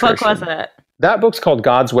with nutrition. What book was it? That book's called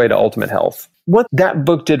God's Way to Ultimate Health. What that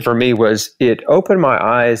book did for me was it opened my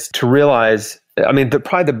eyes to realize, probably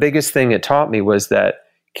the biggest thing it taught me was that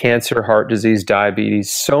cancer, heart disease, diabetes,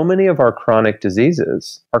 so many of our chronic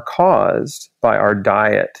diseases are caused by our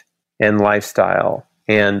diet and lifestyle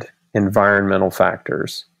and environmental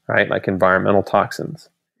factors, right? Like environmental toxins.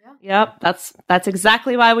 Yep, that's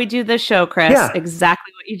exactly why we do this show, Chris. Yeah.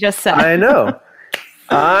 Exactly what you just said. I know.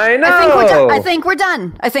 I think we're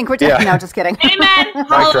done. Yeah. No, just kidding. Amen.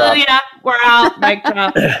 Hallelujah. We're out. Mic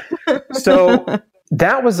drop. So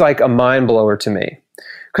that was like a mind blower to me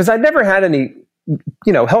because I'd never had any,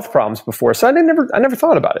 health problems before. So I never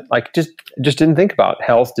thought about it. Like just didn't think about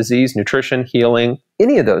health, disease, nutrition, healing,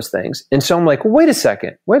 any of those things. And so I'm like, wait a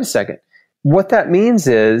second. What that means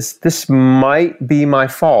is this might be my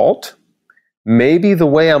fault. Maybe the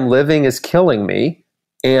way I'm living is killing me.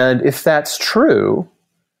 And if that's true,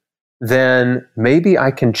 then maybe I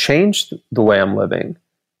can change the way I'm living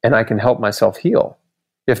and I can help myself heal.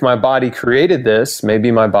 If my body created this, maybe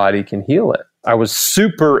my body can heal it. I was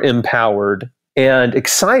super empowered and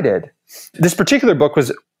excited. This particular book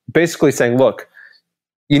was basically saying, look,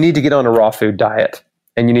 you need to get on a raw food diet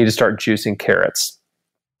and you need to start juicing carrots.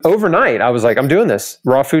 Overnight, I was like, I'm doing this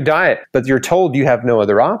raw food diet, but you're told you have no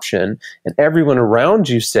other option. And everyone around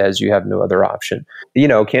you says you have no other option.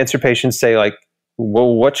 Cancer patients say like,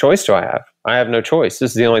 well, what choice do I have? I have no choice.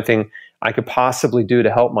 This is the only thing I could possibly do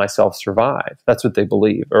to help myself survive. That's what they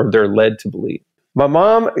believe, or they're led to believe. My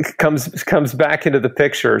mom comes back into the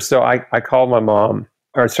picture. So I called my mom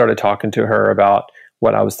or started talking to her about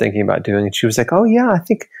what I was thinking about doing. And she was like, oh yeah, I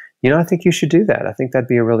think you should do that. I think that'd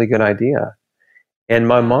be a really good idea. And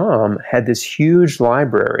my mom had this huge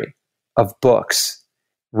library of books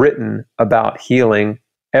written about healing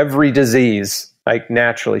every disease, like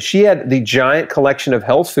naturally. She had the giant collection of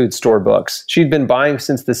health food store books she'd been buying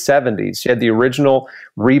since the 70s. She had the original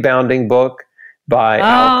Rebounding book by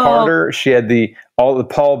Al Carter. She had all the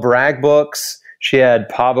Paul Bragg books. She had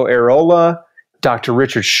Pavo Arola, Dr.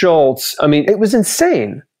 Richard Schultz. It was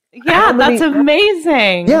insane. Yeah, that's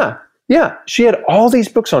amazing. Yeah. She had all these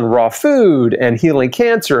books on raw food and healing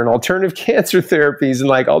cancer and alternative cancer therapies and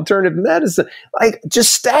like alternative medicine, like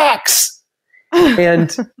just stacks.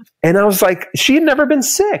 And I was like, she had never been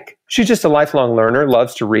sick. She's just a lifelong learner,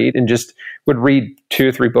 loves to read and just would read 2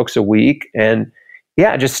 or 3 books a week. And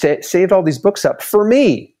yeah, just saved all these books up for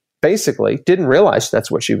me, basically. Didn't realize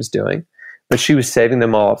that's what she was doing, but she was saving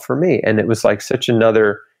them all up for me. And it was like such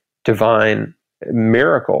another divine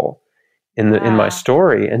miracle in my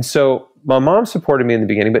story. And so my mom supported me in the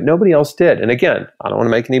beginning, but nobody else did. And again, I don't want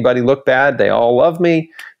to make anybody look bad. They all love me,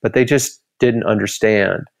 but they just didn't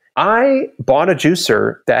understand. I bought a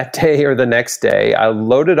juicer that day or the next day. I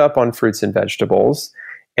loaded up on fruits and vegetables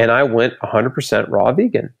and I went 100% raw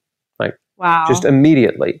vegan. Like, wow. Just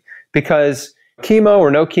immediately, because chemo or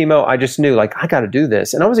no chemo, I just knew like, I got to do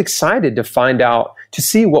this. And I was excited to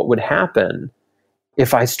see what would happen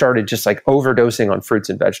if I started just like overdosing on fruits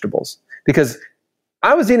and vegetables, because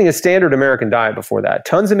I was eating a standard American diet before that.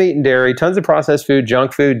 Tons of meat and dairy, tons of processed food,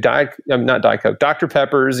 junk food, not Diet Coke, Dr.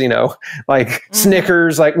 Peppers, like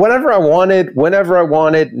Snickers, like whatever I wanted, whenever I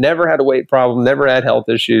wanted, never had a weight problem, never had health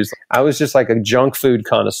issues. I was just like a junk food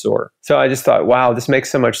connoisseur. So I just thought, wow, this makes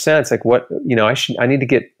so much sense. Like I need to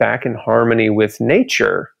get back in harmony with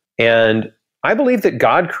nature. And I believe that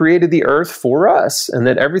God created the earth for us and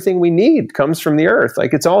that everything we need comes from the earth.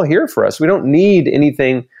 Like it's all here for us. We don't need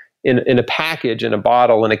anything in a package, in a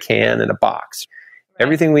bottle, in a can, in a box.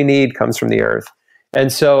 Everything we need comes from the earth.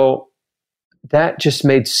 And so that just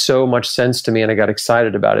made so much sense to me, and I got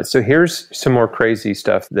excited about it. So here's some more crazy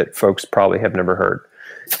stuff that folks probably have never heard.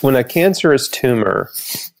 When a cancerous tumor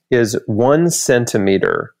is 1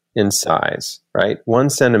 centimeter in size, right? 1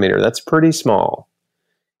 centimeter, that's pretty small.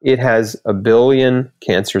 It has 1 billion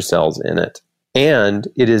cancer cells in it. And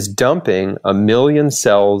it is dumping 1 million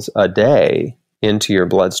cells a day into your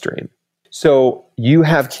bloodstream. So you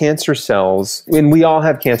have cancer cells, and we all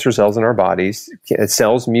have cancer cells in our bodies.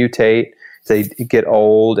 Cells mutate, they get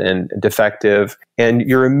old and defective. And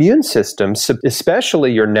your immune system,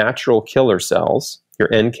 especially your natural killer cells, your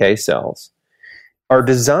NK cells, are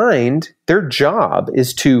designed, their job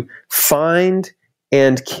is to find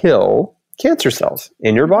and kill cancer cells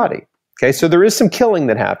in your body. Okay, so there is some killing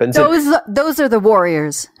that happens. Those are the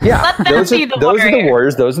warriors. Yeah, those are the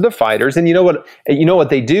warriors. Those are the fighters. And you know what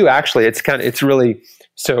they do? Actually, it's really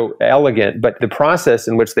so elegant. But the process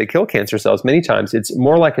in which they kill cancer cells, many times it's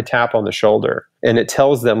more like a tap on the shoulder, and it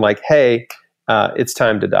tells them like, "Hey, it's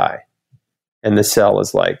time to die." And the cell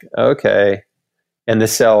is like, "Okay," and the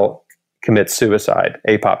cell commits suicide,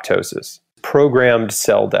 apoptosis, programmed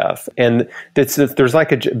cell death, and there's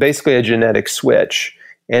like basically a genetic switch.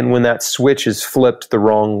 And when that switch is flipped the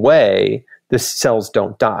wrong way, the cells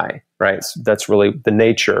don't die, right? So that's really the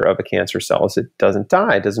nature of a cancer cell, is it doesn't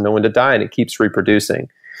die, it doesn't know when to die, and it keeps reproducing.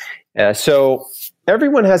 So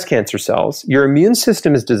everyone has cancer cells. Your immune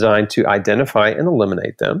system is designed to identify and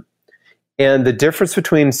eliminate them. And the difference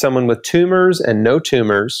between someone with tumors and no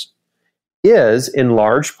tumors is in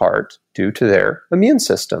large part due to their immune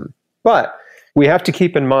system. But we have to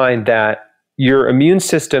keep in mind that your immune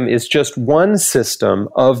system is just one system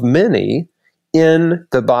of many in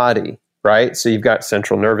the body, right? So you've got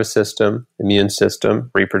central nervous system, immune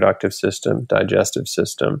system, reproductive system, digestive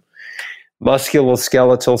system,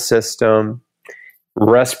 musculoskeletal system,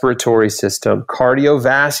 respiratory system,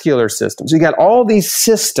 cardiovascular system. So you got all these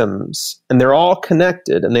systems, and they're all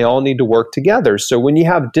connected, and they all need to work together. So when you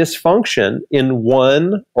have dysfunction in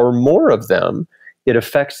one or more of them, it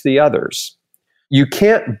affects the others. You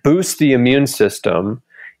can't boost the immune system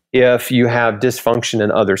if you have dysfunction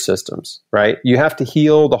in other systems, right? You have to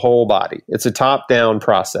heal the whole body. It's a top-down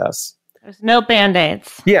process. There's no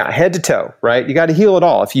Band-Aids. Yeah, head to toe, right? You got to heal it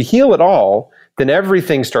all. If you heal it all, then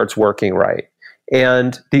everything starts working right.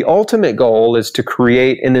 And the ultimate goal is to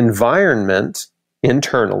create an environment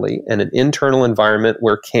internally, and an internal environment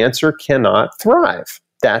where cancer cannot thrive.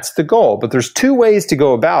 That's the goal. But there's 2 ways to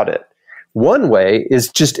go about it. One way is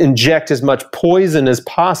just inject as much poison as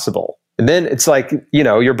possible. And then it's like,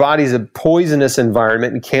 your body's a poisonous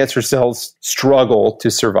environment, and cancer cells struggle to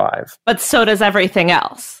survive. But so does everything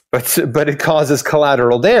else. But it causes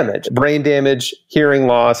collateral damage, brain damage, hearing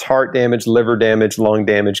loss, heart damage, liver damage, lung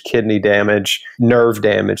damage, kidney damage, nerve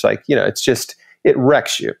damage. It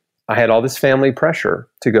wrecks you. I had all this family pressure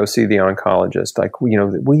to go see the oncologist. Like,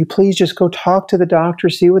 will you please just go talk to the doctor,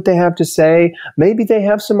 see what they have to say? Maybe they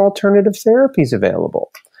have some alternative therapies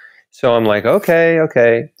available. So I'm like,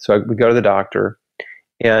 okay. So we go to the doctor,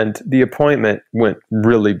 and the appointment went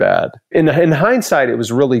really bad. In hindsight, it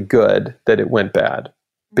was really good that it went bad,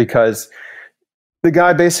 because the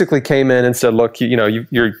guy basically came in and said, look, you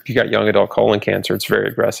got young adult colon cancer. It's very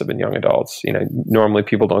aggressive in young adults. Normally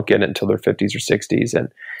people don't get it until their 50s or 60s. And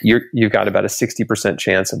you've got about a 60%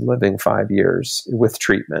 chance of living 5 years with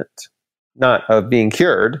treatment, not of being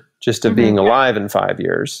cured, just of being alive in 5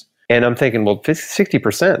 years. And I'm thinking, well,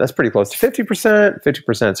 60%, that's pretty close to 50%.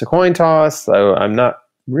 50% is a coin toss. So I'm not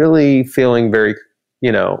really feeling very,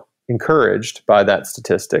 encouraged by that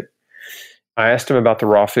statistic. I asked him about the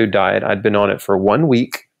raw food diet. I'd been on it for 1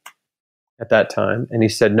 week at that time. And he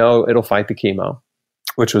said, no, it'll fight the chemo,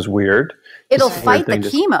 which was weird. It'll fight the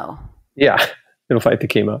chemo? Yeah, it'll fight the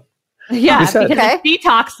chemo. Yeah, because it's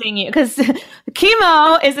detoxing you. Because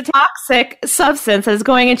chemo is a toxic substance that's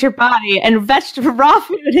going into your body, and raw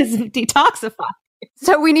food is detoxifying.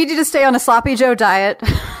 So we need you to stay on a Sloppy Joe diet.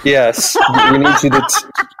 Yes, we need you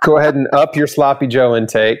to go ahead and up your Sloppy Joe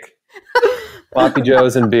intake. Sloppy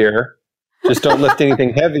Joes and beer. Just don't lift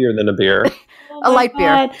anything heavier than a beer. A light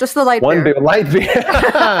beer. Just the light beer. Light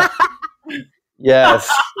beer. Yes.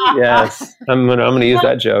 I'm gonna use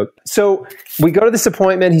that joke. So we go to this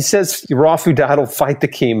appointment. He says raw food diet will fight the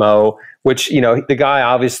chemo, which, the guy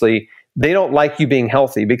obviously, they don't like you being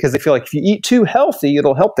healthy because they feel like if you eat too healthy,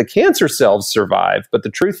 it'll help the cancer cells survive. But the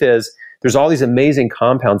truth is, there's all these amazing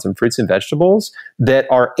compounds in fruits and vegetables that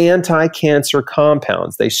are anti-cancer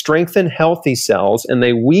compounds. They strengthen healthy cells and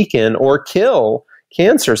they weaken or kill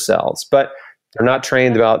cancer cells. But they're not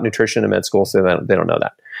trained about nutrition in med school, so they don't know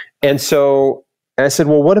that. And so And I said,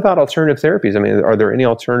 well, what about alternative therapies? I mean, are there any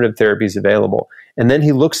alternative therapies available? And then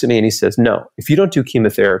he looks at me and he says, no, if you don't do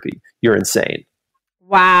chemotherapy, you're insane.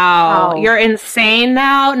 Wow. You're insane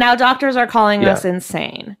now? Now doctors are calling us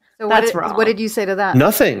insane. So That's wrong. What did you say to that?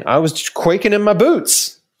 Nothing. I was just quaking in my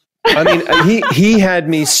boots. I mean, he had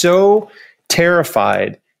me so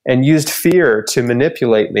terrified and used fear to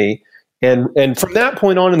manipulate me. And from that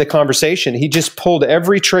point on in the conversation, he just pulled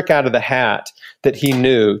every trick out of the hat that he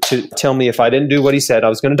knew to tell me if I didn't do what he said, I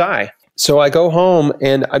was going to die. So I go home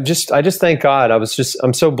and I just thank God.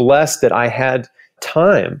 I'm so blessed that I had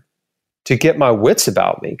time to get my wits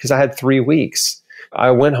about me because I had 3 weeks.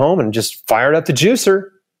 I went home and just fired up the juicer.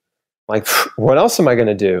 Like, what else am I going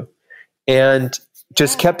to do? And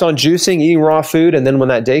just kept on juicing, eating raw food. And then when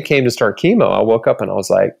that day came to start chemo, I woke up and I was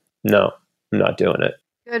like, no, I'm not doing it.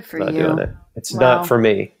 Good for not you. Doing it. It's not for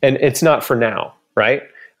me. And it's not for now, right?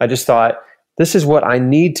 I just thought, this is what I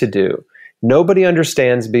need to do. Nobody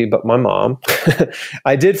understands me but my mom.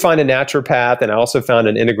 I did find a naturopath, and I also found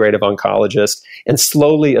an integrative oncologist, and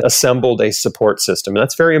slowly assembled a support system. And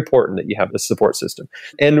that's very important that you have this support system.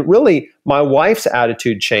 And really, my wife's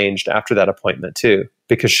attitude changed after that appointment too,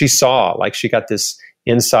 because she saw, like, she got this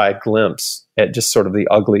inside glimpse at just sort of the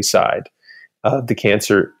ugly side of the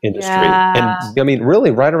cancer industry. Yeah. And I mean,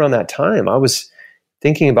 really right around that time, I was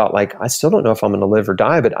thinking about, like, I still don't know if I'm going to live or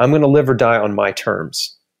die, but I'm going to live or die on my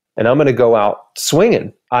terms. And I'm going to go out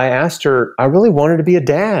swinging. I asked her, I really wanted to be a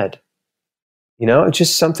dad. You know, it's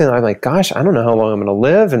just something I'm like, gosh, I don't know how long I'm going to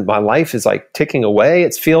live. And my life is like ticking away,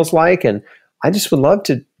 it feels like. And I just would love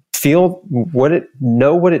to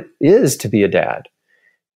know what it is to be a dad.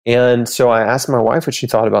 And so I asked my wife what she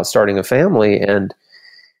thought about starting a family. And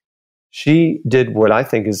she did what I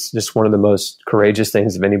think is just one of the most courageous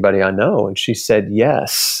things of anybody I know. And she said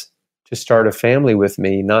yes to start a family with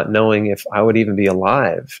me, not knowing if I would even be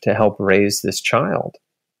alive to help raise this child.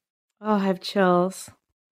 Oh, I have chills.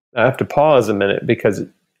 I have to pause a minute because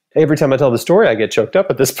every time I tell the story, I get choked up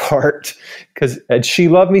at this part because she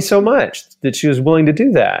loved me so much that she was willing to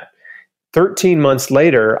do that. 13 months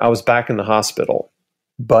later, I was back in the hospital,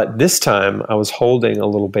 but this time I was holding a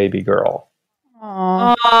little baby girl.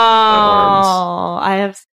 Oh, I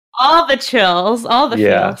have all the chills, all the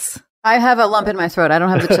feels. I have a lump in my throat. I don't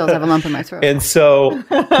have the chills. I have a lump in my throat. And so,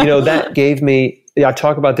 that gave me, I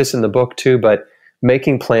talk about this in the book too, but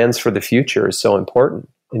making plans for the future is so important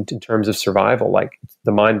in terms of survival. Like,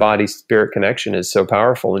 the mind, body, spirit connection is so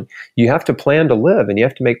powerful, and you have to plan to live, and you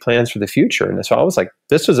have to make plans for the future. And so I was like,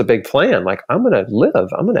 this was a big plan. Like, I'm going to live.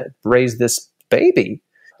 I'm going to raise this baby.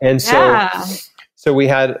 And so we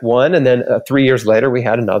had one, and then 3 years later, we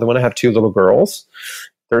had another one. I have 2 little girls.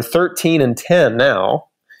 They're 13 and 10 now.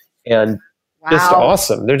 And just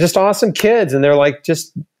awesome. They're just awesome kids. And they're like,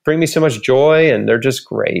 just bring me so much joy. And they're just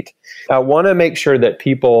great. I want to make sure that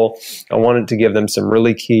I wanted to give them some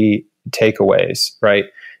really key takeaways, right?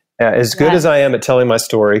 As good as I am at telling my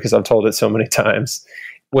story, because I've told it so many times,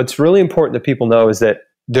 what's really important that people know is that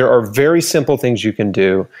there are very simple things you can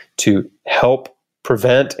do to help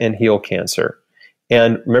prevent and heal cancer.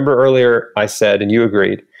 And remember earlier I said, and you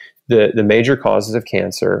agreed, the major causes of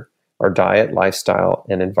cancer are diet, lifestyle,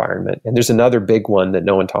 and environment. And there's another big one that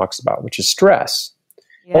no one talks about, which is stress.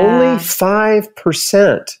 Yeah. Only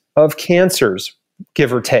 5% of cancers,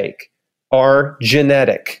 give or take, are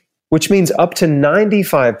genetic, which means up to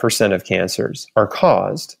 95% of cancers are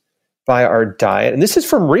caused by our diet. And this is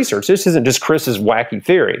from research. This isn't just Chris's wacky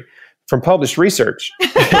theory. From published research.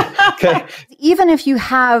 Okay. Even if you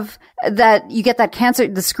have you get that cancer,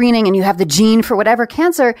 the screening, and you have the gene for whatever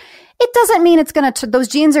cancer, it doesn't mean it's going to, those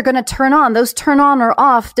genes are going to turn on. Those turn on or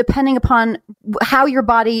off depending upon how your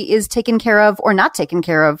body is taken care of or not taken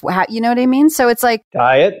care of. You know what I mean? So it's like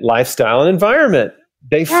diet, lifestyle, and environment.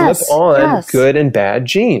 They flip on good and bad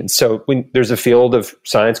genes. So there's a field of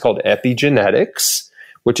science called epigenetics,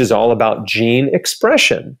 which is all about gene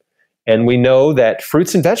expression. And we know that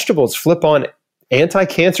fruits and vegetables flip on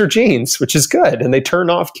anti-cancer genes, which is good, and they turn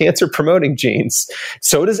off cancer-promoting genes.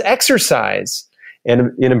 So does exercise,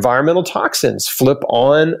 and environmental toxins flip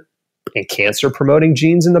on cancer-promoting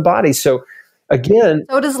genes in the body. So again...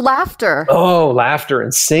 So does laughter. Oh, laughter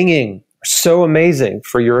and singing are so amazing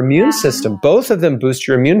for your immune system. Both of them boost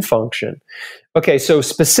your immune function. Okay, so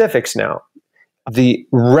specifics now. The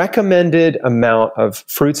recommended amount of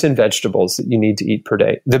fruits and vegetables that you need to eat per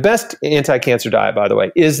day. The best anti-cancer diet, by the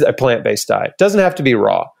way, is a plant-based diet. Doesn't have to be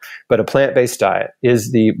raw, but a plant-based diet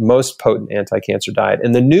is the most potent anti-cancer diet.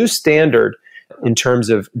 And the new standard in terms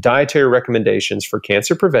of dietary recommendations for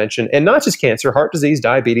cancer prevention, and not just cancer, heart disease,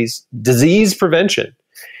 diabetes, disease prevention,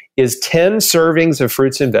 is 10 servings of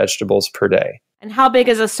fruits and vegetables per day. And how big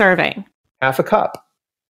is a serving? half a cup.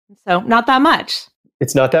 So not that much.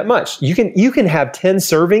 It's not that much. You can have 10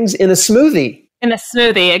 servings in a smoothie. In a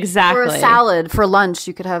smoothie, exactly. Or a salad for lunch,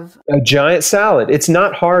 you could have a giant salad. It's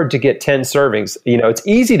not hard to get 10 servings. It's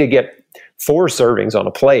easy to get 4 servings on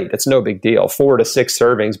a plate. It's no big deal, 4 to 6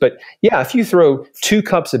 servings. But yeah, if you throw 2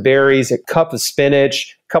 cups of berries, a cup of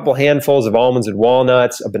spinach, a couple handfuls of almonds and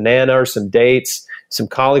walnuts, a banana or some dates, some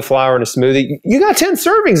cauliflower in a smoothie, you got 10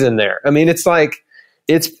 servings in there. I mean, it's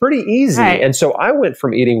pretty easy. Right. And so I went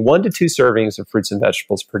from eating 1 to 2 servings of fruits and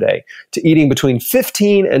vegetables per day to eating between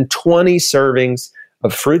 15 and 20 servings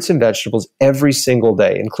of fruits and vegetables every single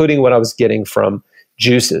day, including what I was getting from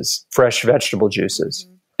juices, fresh vegetable juices.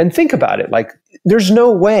 And think about it, there's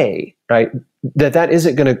no way, right, that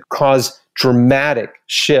isn't going to cause dramatic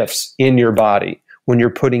shifts in your body when you're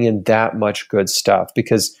putting in that much good stuff,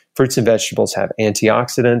 because fruits and vegetables have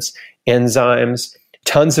antioxidants, enzymes,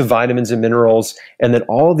 tons of vitamins and minerals, and then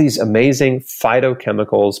all these amazing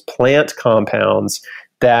phytochemicals, plant compounds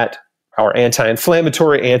that are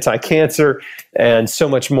anti-inflammatory, anti-cancer, and so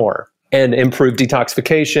much more, and improve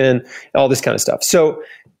detoxification, all this kind of stuff. So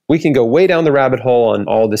we can go way down the rabbit hole on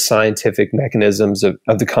all the scientific mechanisms of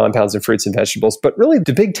the compounds in fruits and vegetables. But really,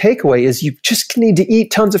 the big takeaway is you just need to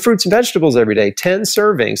eat tons of fruits and vegetables every day, 10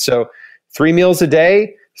 servings. So 3 meals a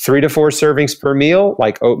day, 3 to 4 servings per meal,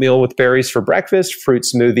 like oatmeal with berries for breakfast, fruit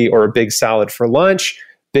smoothie, or a big salad for lunch,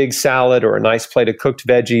 big salad or a nice plate of cooked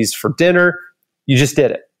veggies for dinner. You just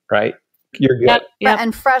did it, right? You're good. Yep.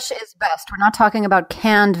 And fresh is best. We're not talking about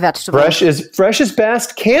canned vegetables. Fresh is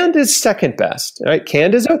best. Canned is second best, right?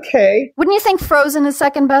 Canned is okay. Wouldn't you think frozen is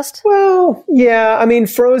second best? Well, yeah. I mean,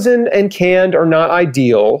 frozen and canned are not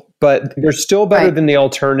ideal, but they're still better than the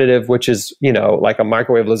alternative, which is, like a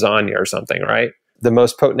microwave lasagna or something, right? The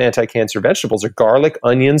most potent anti-cancer vegetables are garlic,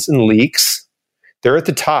 onions, and leeks. They're at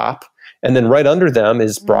the top. And then right under them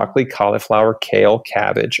is broccoli, cauliflower, kale,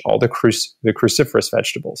 cabbage, all the cruciferous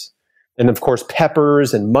vegetables. And of course,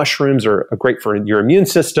 peppers and mushrooms are great for your immune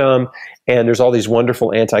system. And there's all these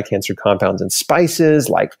wonderful anti-cancer compounds and spices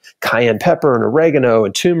like cayenne pepper and oregano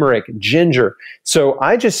and turmeric and ginger. So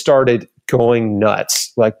I just started going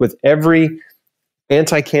nuts, with every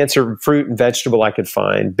anti-cancer fruit and vegetable I could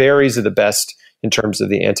find. Berries are the best in terms of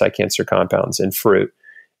the anti-cancer compounds in fruit.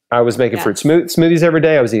 I was making fruit smoothies every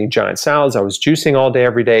day. I was eating giant salads. I was juicing all day,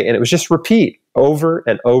 every day. And it was just repeat over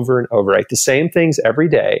and over and over. I ate the same things every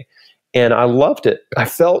day. And I loved it. I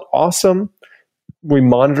felt awesome. We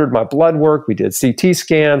monitored my blood work. We did CT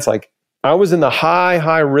scans. I was in the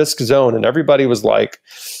high risk zone, and everybody was like,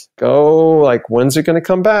 "Go! When's it going to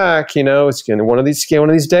come back? It's going to one of these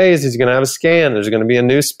days. He's going to have a scan. There's going to be a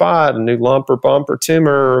new spot, a new lump or bump or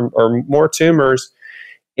tumor or more tumors."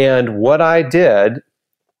 And what I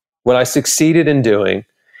succeeded in doing,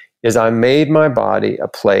 is I made my body a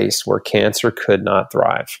place where cancer could not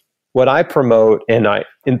thrive. What I promote and I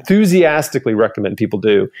enthusiastically recommend people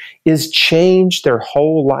do is change their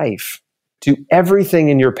whole life. Do everything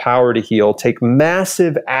in your power to heal. Take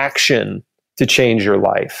massive action to change your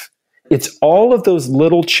life. It's all of those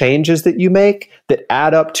little changes that you make that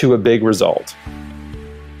add up to a big result.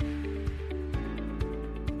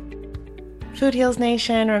 Food Heals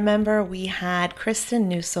Nation, remember we had Kristen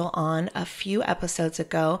Newsel on a few episodes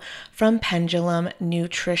ago from Pendulum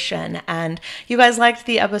Nutrition, and you guys liked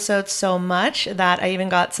the episode so much that I even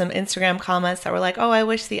got some Instagram comments that were like, "Oh, I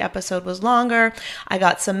wish the episode was longer." I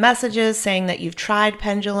got some messages saying that you've tried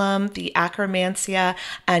Pendulum, the Akkermansia,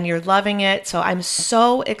 and you're loving it, so I'm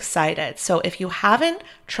so excited. So if you haven't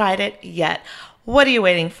tried it yet, what are you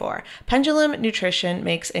waiting for? Pendulum Nutrition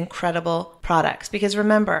makes incredible products, because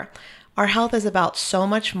remember, our health is about so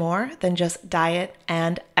much more than just diet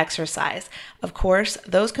and exercise. Of course,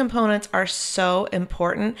 those components are so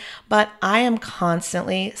important, but I am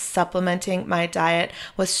constantly supplementing my diet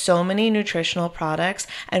with so many nutritional products,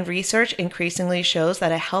 and research increasingly shows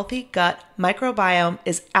that a healthy gut microbiome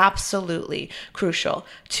is absolutely crucial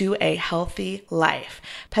to a healthy life.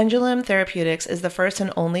 Pendulum Therapeutics is the first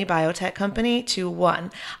and only biotech company to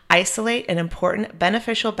 1, isolate an important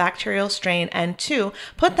beneficial bacterial strain, and 2,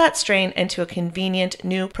 put that strain into a convenient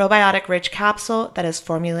new probiotic-rich capsule that is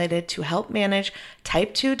formulated to help manage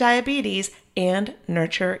type 2 diabetes and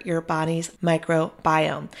nurture your body's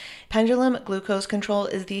microbiome. Pendulum Glucose Control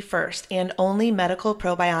is the first and only medical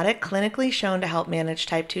probiotic clinically shown to help manage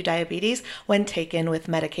type 2 diabetes when taken with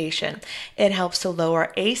medication. It helps to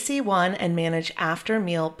lower AC1 and manage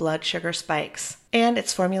after-meal blood sugar spikes. And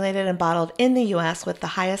it's formulated and bottled in the US with the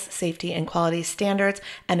highest safety and quality standards,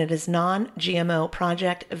 and it is non-GMO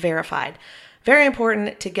project verified. Very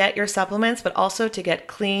important to get your supplements, but also to get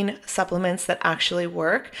clean supplements that actually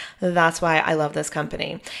work. That's why I love this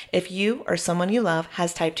company. If you or someone you love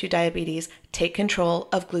has type 2 diabetes, take control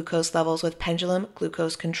of glucose levels with Pendulum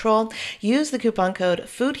Glucose Control. Use the coupon code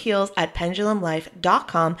FOODHEALS at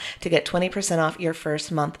pendulumlife.com to get 20% off your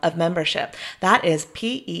first month of membership. That is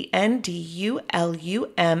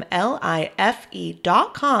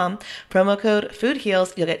pendulumlife.com. Promo code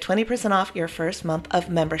FOODHEALS. You'll get 20% off your first month of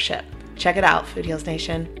membership. Check it out, Food Heals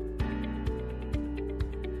Nation.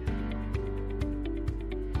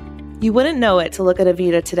 You wouldn't know it to look at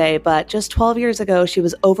Evita today, but just 12 years ago, she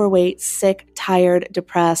was overweight, sick, tired,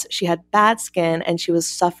 depressed. She had bad skin, and she was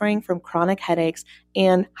suffering from chronic headaches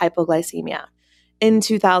and hypoglycemia. In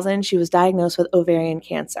 2000, she was diagnosed with ovarian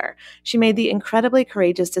cancer. She made the incredibly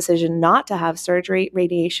courageous decision not to have surgery,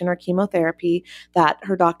 radiation, or chemotherapy that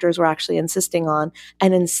her doctors were actually insisting on,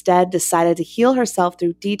 and instead decided to heal herself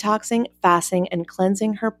through detoxing, fasting, and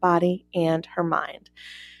cleansing her body and her mind.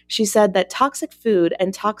 She said that toxic food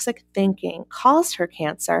and toxic thinking caused her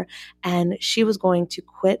cancer, and she was going to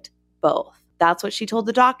quit both. That's what she told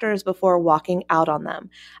the doctors before walking out on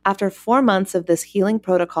them. After 4 months of this healing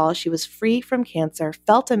protocol, she was free from cancer,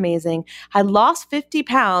 felt amazing, had lost 50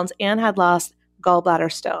 pounds, and had lost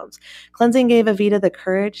gallbladder stones. Cleansing gave Evita the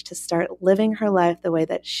courage to start living her life the way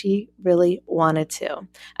that she really wanted to.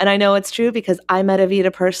 And I know it's true because I met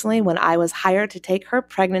Evita personally when I was hired to take her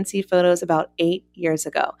pregnancy photos about 8 years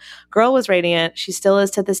ago. Girl was radiant. She still is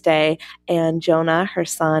to this day. And Jonah, her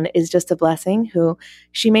son, is just a blessing who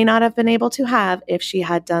she may not have been able to have if she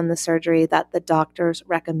had done the surgery that the doctors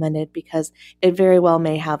recommended, because it very well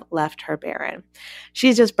may have left her barren.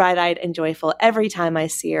 She's just bright-eyed and joyful. Every time I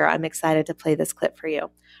see her, I'm excited to play this clip for you.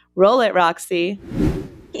 Roll it, Roxy.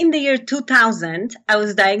 In the year 2000, I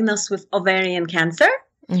was diagnosed with ovarian cancer.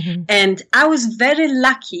 And I was very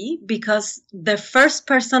lucky because the first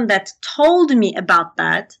person that told me about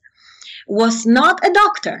that was not a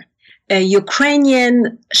doctor, a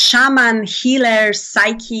Ukrainian shaman, healer,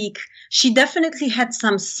 psychic. She definitely had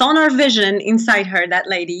some sonar vision inside her, that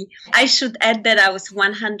lady. I should add that I was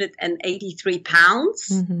 183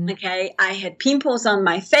 pounds. Okay. I had pimples on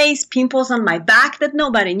my face, pimples on my back that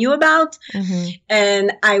nobody knew about.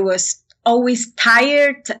 And I was always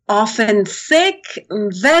tired, often sick,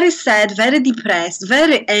 very sad, very depressed,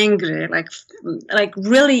 very angry, like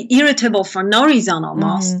really irritable for no reason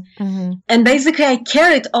almost. And basically I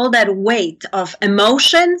carried all that weight of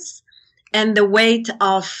emotions and the weight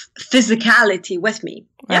of physicality with me.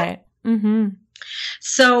 Right.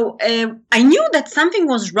 So I knew that something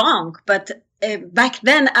was wrong, but back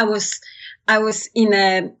then I was in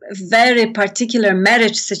a very particular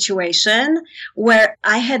marriage situation where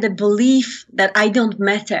I had a belief that I don't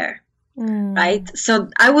matter. Right. So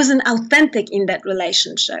I wasn't authentic in that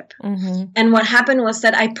relationship. And what happened was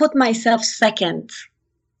that I put myself second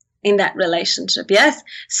in that relationship. Yes.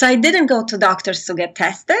 So I didn't go to doctors to get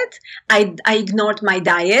tested. I ignored my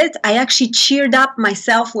diet. I actually cheered up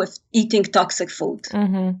myself with eating toxic food.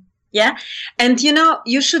 Yeah. And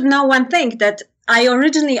you should know one thing, that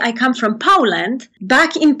I come from Poland.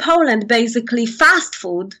 Back in Poland, basically fast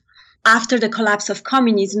food after the collapse of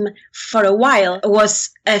communism for a while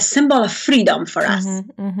was a symbol of freedom for us.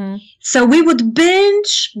 So we would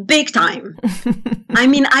binge big time. I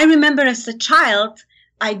mean, I remember as a child,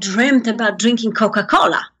 I dreamt about drinking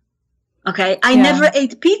Coca-Cola. Okay. I never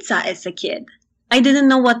ate pizza as a kid. I didn't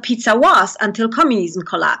know what pizza was until communism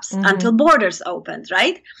collapsed, until borders opened,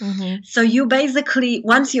 right? So you basically,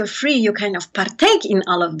 once you're free, you kind of partake in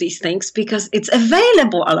all of these things because it's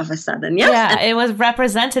available all of a sudden. Yes? Yeah, it was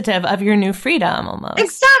representative of your new freedom almost.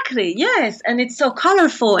 Exactly, yes. And it's so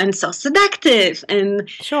colorful and so seductive. And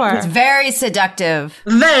sure. It's very seductive.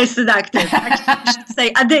 Very seductive. I should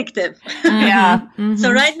say addictive. Yeah.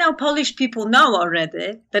 So right now, Polish people know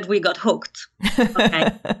already that we got hooked.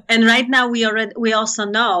 Okay. And right now we also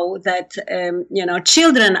know that,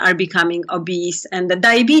 children are becoming obese and the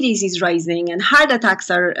diabetes is rising and heart attacks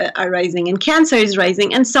are rising and cancer is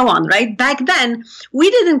rising and so on, right? Back then, we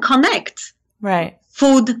didn't connect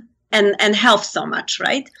food and health so much,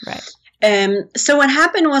 right? So what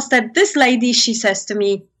happened was that this lady, she says to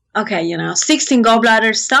me, okay, 16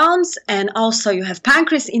 gallbladder stones and also you have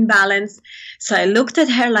pancreas imbalance. So I looked at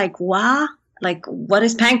her like, wow, like what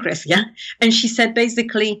is pancreas? Yeah. And she said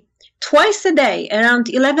basically, twice a day, around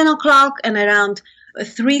 11 o'clock and around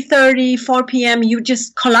 3:30, 4 p.m., you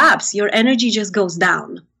just collapse. Your energy just goes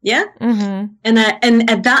down. Yeah. And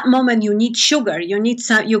at that moment, you need sugar. You need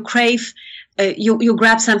you crave, you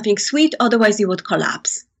grab something sweet. Otherwise, you would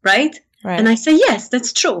collapse. Right. And I say, yes,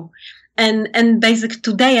 that's true. And basically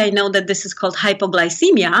today I know that this is called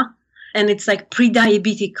hypoglycemia. and it's like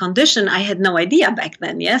pre-diabetic condition. I had no idea back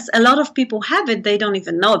then. Yes, a lot of people have it; they don't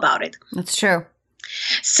even know about it. That's true.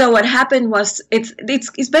 So what happened was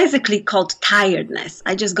it's basically called tiredness.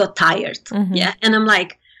 I just got tired. Yeah, and I'm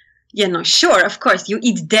like, sure, of course, you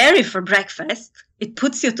eat dairy for breakfast. It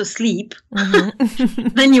puts you to sleep.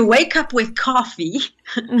 Then you wake up with coffee.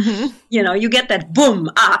 You get that boom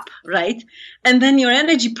up, right? And then your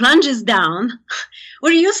energy plunges down.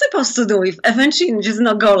 What are you supposed to do if eventually you just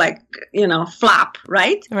not go like, flap,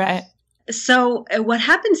 right? Right. So what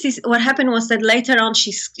happened was that later on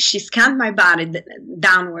she scanned my body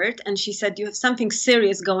downward, and she said, you have something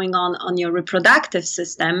serious going on your reproductive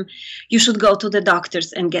system. You should go to the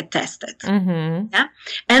doctors and get tested. Yeah,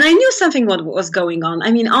 and I knew something what was going on.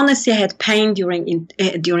 I mean, honestly, I had pain during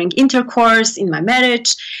intercourse in my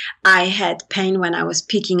marriage. I had pain when I was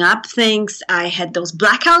picking up things. I had those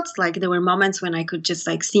blackouts, like there were moments when I could just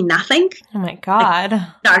like see nothing. Oh my God.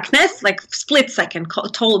 Like darkness, like split second,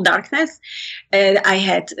 total darkness. I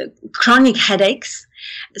had chronic headaches.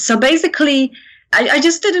 So basically, I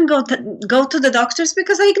just didn't go to the doctors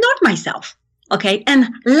because I ignored myself. Okay.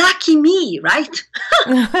 And lucky me, right?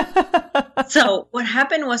 So what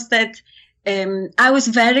happened was that I was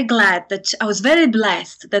very blessed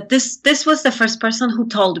that this was the first person who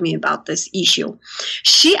told me about this issue.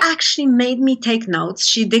 She actually made me take notes.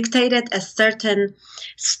 She dictated a certain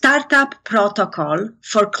startup protocol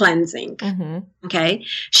for cleansing. Okay.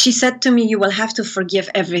 She said to me, you will have to forgive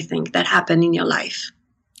everything that happened in your life.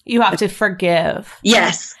 You have to forgive.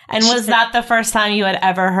 Yes. And was that the first time you had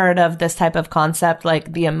ever heard of this type of concept,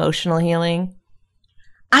 like the emotional healing?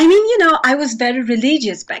 I mean, I was very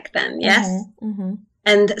religious back then. Yes.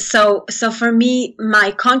 And so for me,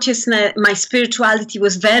 my consciousness, my spirituality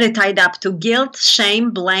was very tied up to guilt,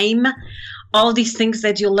 shame, blame, all these things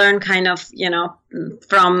that you learn kind of,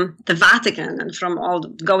 from the Vatican and from all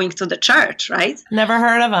going to the church, right? Never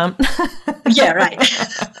heard of them. Yeah, right.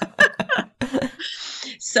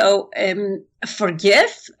 So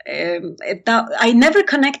forgive. I never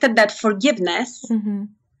connected that forgiveness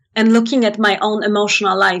and looking at my own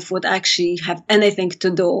emotional life would actually have anything to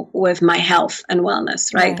do with my health and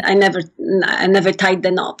wellness, right? I never tied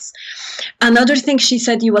the knots. Another thing she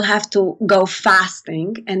said, you will have to go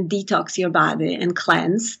fasting and detox your body and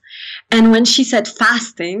cleanse. And when she said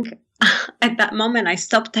fasting, at that moment, I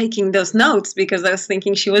stopped taking those notes because I was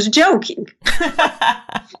thinking she was joking.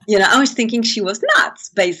 I was thinking she was nuts,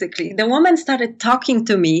 basically. The woman started talking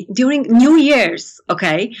to me during New Year's,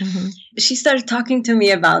 okay? She started talking to me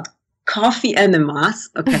about coffee enemas,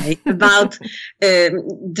 okay? About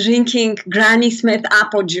drinking Granny Smith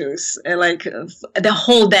apple juice, the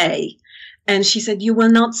whole day. And she said, you will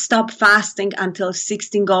not stop fasting until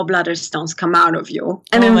 16 gallbladder stones come out of you.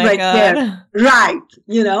 And I was like, yeah, right,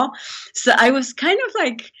 So I was kind of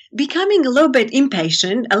like becoming a little bit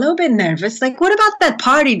impatient, a little bit nervous. Like, what about that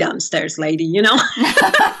party downstairs, lady,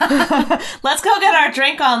 Let's go get our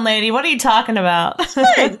drink on, lady. What are you talking about?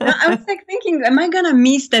 Right. I was like thinking, am I going to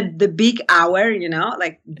miss the big hour,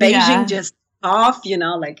 like Beijing just off,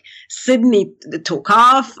 like Sydney took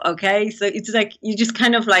off. Okay. So it's like, you just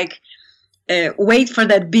kind of like, wait for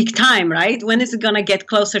that big time, right? When is it going to get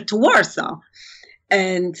closer to Warsaw?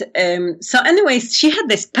 And so anyways, she had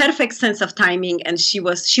this perfect sense of timing, and she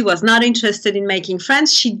was not interested in making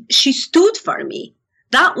friends. She stood for me.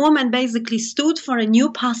 That woman basically stood for a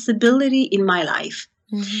new possibility in my life.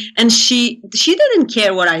 And she didn't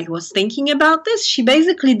care what I was thinking about this. She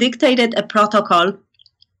basically dictated a protocol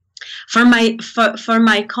for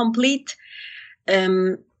my complete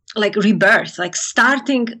like rebirth, like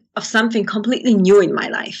starting of something completely new in my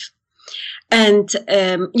life. And,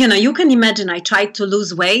 you can imagine I tried to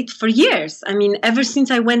lose weight for years. I mean, ever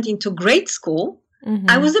since I went into grade school,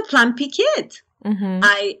 I was a plumpy kid.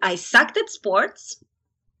 I sucked at sports.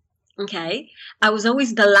 Okay. I was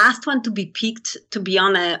always the last one to be picked to be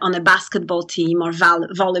on a basketball team or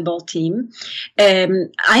volleyball team.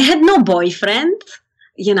 I had no boyfriend.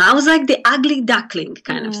 I was like the ugly duckling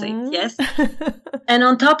kind of thing. Yes. And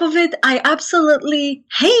on top of it, I absolutely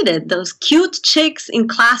hated those cute chicks in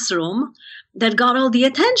classroom that got all the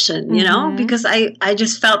attention, because I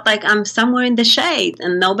just felt like I'm somewhere in the shade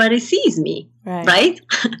and nobody sees me. Right?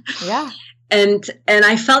 Yeah. And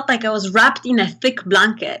I felt like I was wrapped in a thick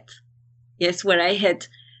blanket. Yes. Where I had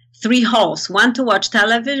 3 holes, one to watch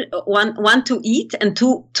television, one to eat, and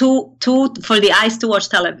two for the eyes to watch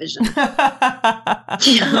television.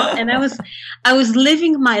 And I was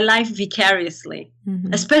living my life vicariously,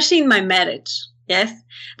 especially in my marriage. Yes.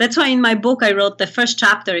 That's why in my book I wrote the first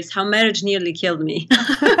chapter is how marriage nearly killed me.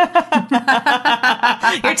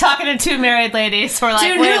 You're talking to two married ladies. We're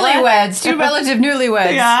like, two newlyweds, two relative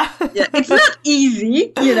newlyweds. Yeah. Yeah. It's not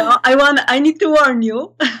easy, I need to warn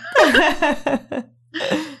you.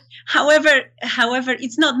 However,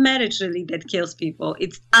 it's not marriage really that kills people.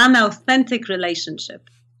 It's unauthentic relationship.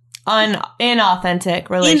 Inauthentic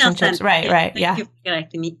relationships. Inauthentic. Right. Thank Yeah. you for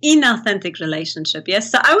correcting me. Inauthentic relationship.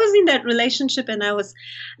 Yes. So I was in that relationship and I was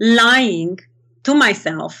lying to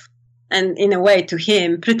myself and in a way to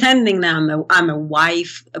him, pretending that I'm a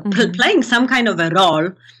wife, playing some kind of a role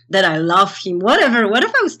that I love him, whatever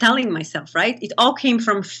I was telling myself, right? It all came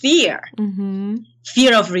from fear,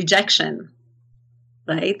 fear of rejection,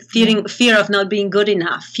 right? Fear of not being good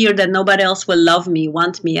enough, fear that nobody else will love me,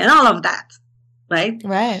 want me, and all of that. Right?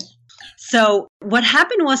 Right. So what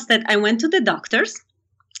happened was that I went to the doctors,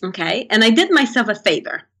 okay, and I did myself a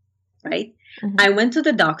favor, right? I went to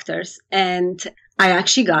the doctors and I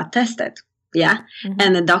actually got tested, yeah?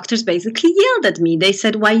 And the doctors basically yelled at me. They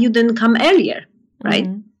said, why you didn't come earlier, right?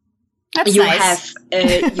 That's nice.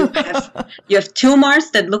 You have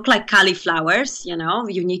tumors that look like cauliflowers,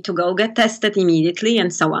 you need to go get tested immediately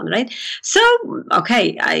and so on, right? So,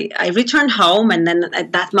 okay, I returned home and then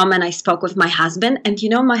at that moment I spoke with my husband and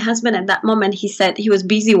my husband at that moment, he said he was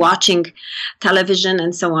busy watching television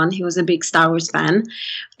and so on. He was a big Star Wars fan.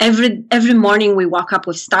 Every morning we woke up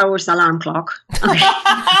with Star Wars alarm clock. Okay.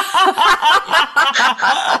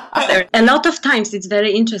 A lot of times, it's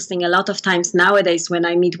very interesting. A lot of times nowadays when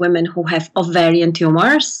I meet women who have ovarian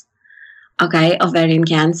tumors, okay, ovarian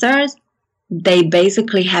cancers, they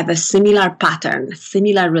basically have a similar pattern,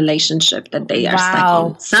 similar relationship that they are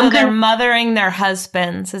stuck in. So they're mothering their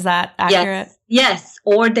husbands. Is that accurate? Yes.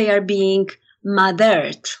 Or they are being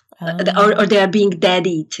mothered or they are being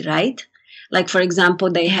daddied, right? Like, for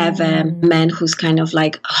example, they have a man who's kind of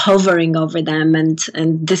like hovering over them and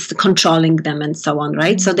this controlling them and so on,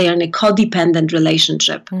 right? So they are in a codependent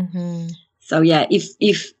relationship. So yeah,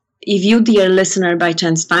 if you, dear listener, by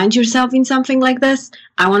chance find yourself in something like this,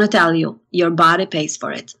 I want to tell you, your body pays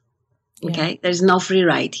for it. Okay? There's no free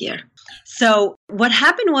ride here. So what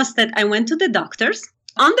happened was that I went to the doctors.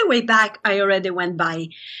 On the way back, I already went by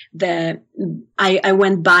the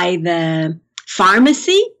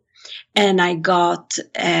pharmacy. And I got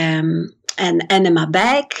an enema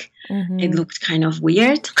bag. It looked kind of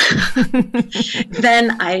weird.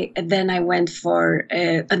 Then I went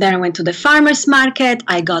to the farmer's market.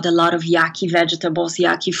 I got a lot of yucky vegetables,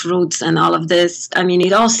 yucky fruits, and all of this. I mean,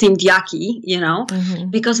 it all seemed yucky,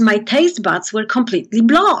 because my taste buds were completely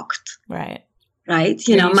blocked. Right. Right.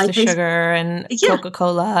 My sugar and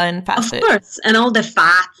Coca-Cola and fast food. Of course. And all the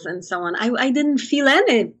fats and so on. I didn't feel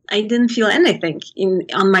anything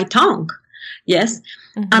on my tongue. Yes.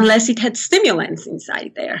 Unless it had stimulants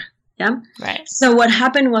inside there. Yeah. Right. So what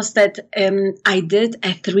happened was that I did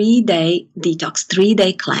a 3-day detox,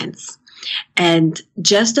 3-day cleanse. And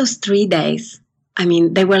just those 3 days, I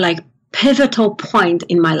mean, they were like pivotal point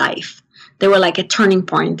in my life. They were like a turning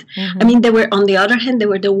point. I mean, on the other hand, they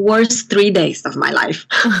were the worst 3 days of my life.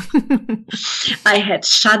 I had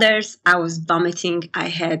shudders. I was vomiting. I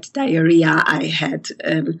had diarrhea.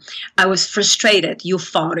 I was frustrated,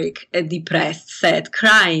 euphoric, depressed, sad,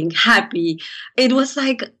 crying, happy. It was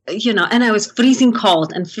like, and I was freezing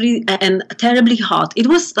cold and terribly hot. It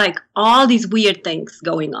was like all these weird things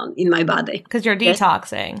going on in my body. Because you're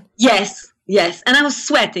detoxing. Yes, and I was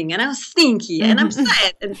sweating, and I was stinky, and I'm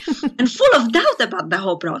sad, and full of doubt about the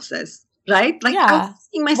whole process, right? Like, I was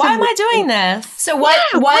asking myself, why am I doing this? So why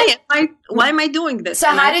am I doing this? So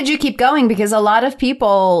how did you keep going? Because a lot of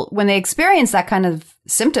people, when they experience that kind of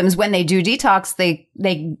symptoms, when they do detox, they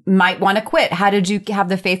might want to quit. How did you have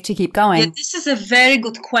the faith to keep going? Yeah, this is a very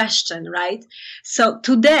good question, right? So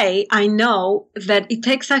today I know that it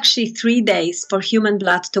takes actually 3 days for human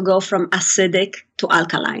blood to go from acidic to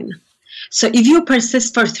alkaline. So if you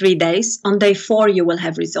persist for 3 days, on day 4, you will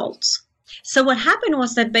have results. So what happened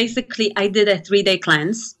was that basically I did a 3-day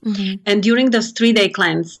cleanse. And during those 3-day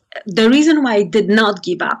cleanse, the reason why I did not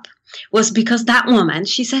give up was because that woman,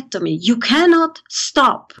 she said to me, you cannot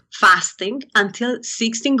stop fasting until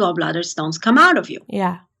 16 gallbladder stones come out of you.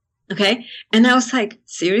 Yeah. Okay. And I was like,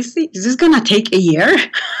 seriously, is this going to take a year?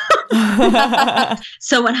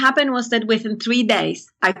 So what happened was that within 3 days,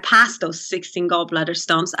 I passed those 16 gallbladder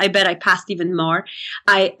stones. I bet I passed even more.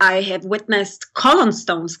 I have witnessed colon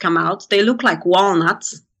stones come out. They look like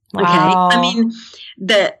walnuts. Wow. Okay. I mean,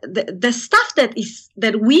 the stuff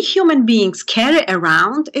that we human beings carry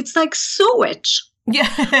around, it's like sewage. Yeah.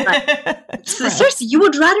 Right? So seriously, you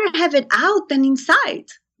would rather have it out than inside.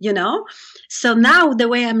 you know? So now the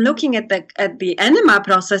way I'm looking at the enema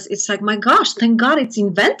process, it's like, my gosh, thank God it's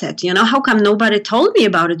invented. You know, how come nobody told me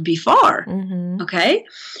about it before? Okay.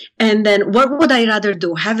 And then what would I rather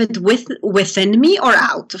do? Have it within me or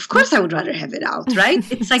out? Of course I would rather have it out, right?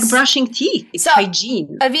 It's like brushing teeth. It's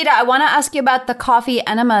hygiene. Avita, I want to ask you about the coffee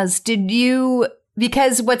enemas.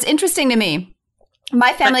 Because what's interesting to me,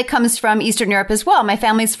 my family comes from Eastern Europe as well. My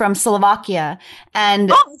family's from Slovakia.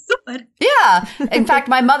 And super. Yeah. In fact,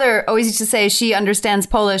 my mother always used to say she understands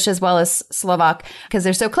Polish as well as Slovak because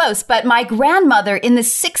they're so close. But my grandmother in the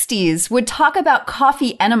 60s would talk about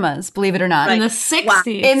coffee enemas, believe it or not. In the 60s. Wow.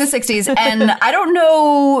 In the 60s. And I don't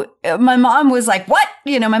know, my mom was like, what?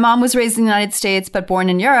 You know, my mom was raised in the United States, but born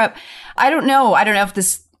in Europe. I don't know if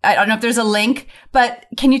there's a link, but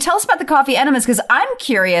can you tell us about the coffee enemas? Because I'm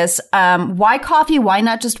curious, why coffee? Why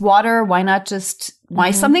not just water?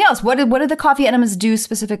 Why something else? What do the coffee enemas do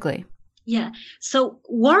specifically? Yeah. So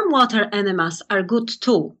warm water enemas are good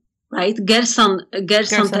too, right? Gerson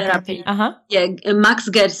therapy. Yeah. Max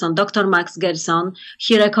Gerson, Dr. Max Gerson,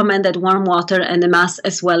 he recommended warm water enemas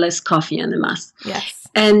as well as coffee enemas. Yes.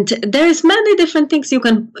 And there's many different things you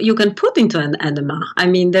can put into an enema. I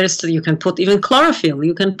mean, you can put even chlorophyll.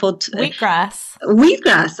 You can put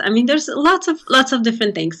wheatgrass. I mean, there's lots of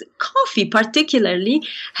different things. Coffee particularly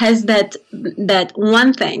has that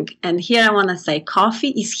one thing. And here I want to say, coffee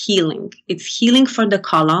is healing. It's healing for the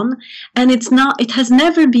colon, and it has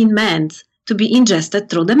never been meant to be ingested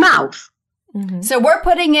through the mouth. So we're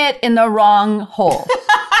putting it in the wrong hole.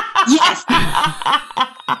 Yes.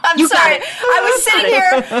 I'm sorry. I was sitting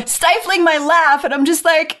here stifling my laugh, and I'm just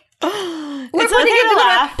like, we're putting it in the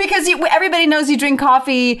wrong, because everybody knows you drink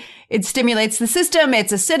coffee. It stimulates the system.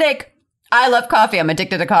 It's acidic. I love coffee. I'm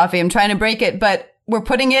addicted to coffee. I'm trying to break it, but we're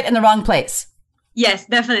putting it in the wrong place. Yes,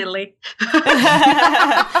 definitely.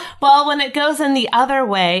 Well, when it goes in the other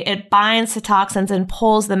way, it binds to toxins and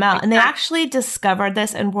pulls them out. And they actually discovered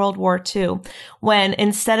this in World War II, when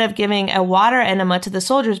instead of giving a water enema to the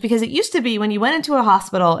soldiers, because it used to be when you went into a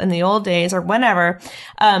hospital in the old days or whenever,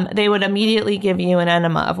 they would immediately give you an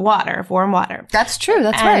enema of water, of warm water. That's true.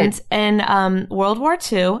 That's right. And in World War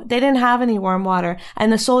II, they didn't have any warm water,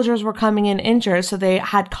 and the soldiers were coming in injured, so they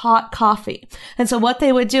had hot coffee. And so what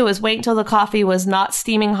they would do is wait until the coffee was not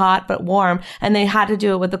steaming hot but warm, and they had to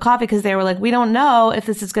do it with the coffee because they were like, we don't know if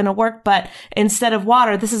this is going to work, but instead of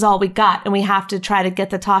water, this is all we got, and we have to try to get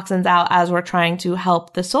the toxins out as we're trying to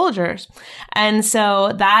help the soldiers. And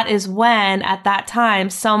so that is when, at that time,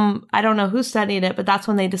 I don't know who studied it, but that's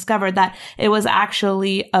when they discovered that it was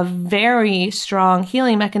actually a very strong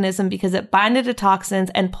healing mechanism because it binded to toxins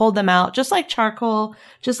and pulled them out, just like charcoal,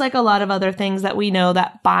 just like a lot of other things that we know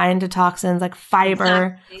that bind to toxins, like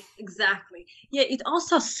fiber. Exactly. Yeah, it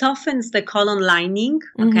also softens the colon lining.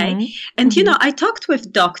 Okay. And, I talked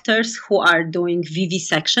with doctors who are doing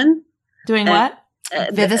vivisection. Doing what?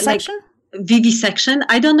 Vivisection? Vivisection.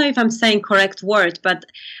 I don't know if I'm saying correct word, but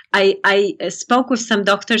I spoke with some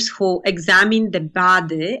doctors who examine the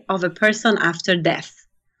body of a person after death.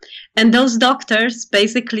 And those doctors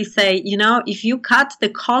basically say, if you cut the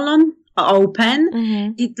colon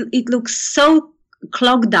open, it looks so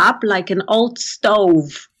clogged up like an old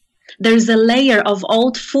stove. There's a layer of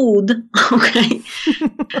old food, okay,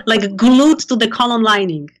 like glued to the colon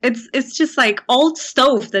lining. It's just like old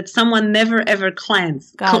stove that someone never ever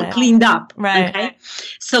cleaned up. Right. Okay.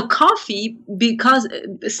 So coffee, because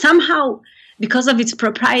of its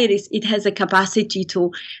properties, it has a capacity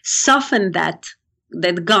to soften that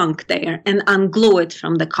gunk there and unglue it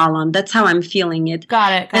from the colon. That's how I'm feeling it.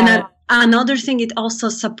 Got it. Another thing, it also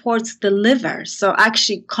supports the liver. So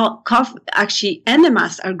actually,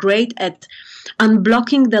 enemas are great at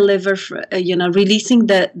unblocking the liver, releasing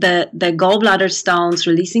the gallbladder stones,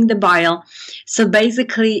 releasing the bile. So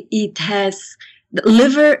basically, it has the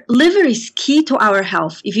liver. Liver is key to our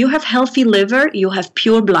health. If you have healthy liver, you have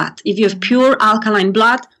pure blood. If you have pure alkaline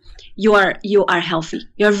blood, you are healthy.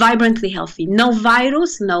 You're vibrantly healthy. No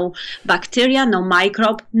virus, no bacteria, no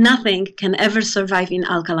microbe, nothing can ever survive in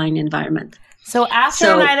alkaline environment. So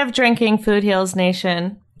after a night of drinking, Food Heals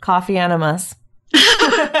Nation, coffee enemas.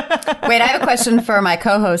 Wait, I have a question for my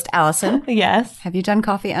co-host, Allison. Yes. Have you done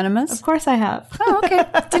coffee enemas? Of course I have. Oh, okay.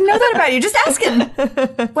 Didn't know that about you. Just asking.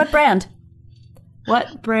 What brand?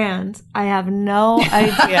 What brand? I have no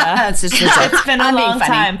idea. It's been a long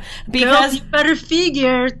time. Because you better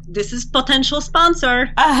figure this is potential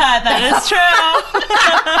sponsor. That is true.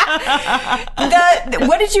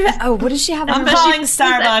 What did she have? I'm calling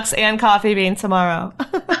Starbucks and Coffee Bean tomorrow.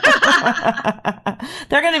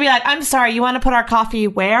 They're going to be like, I'm sorry, you want to put our coffee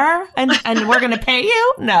where? And we're going to pay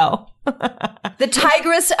you? No. The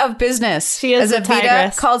tigress of business. She is as the Avita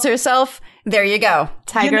tigress. Calls herself. There you go.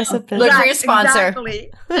 Tigress of business. Look for your sponsor.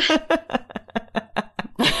 Exactly.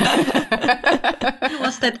 It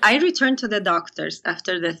was that I returned to the doctors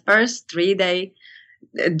after the first 3-day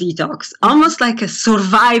detox, almost like a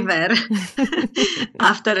survivor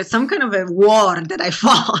after some kind of a war that I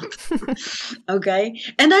fought. Okay.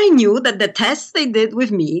 And I knew that the tests they did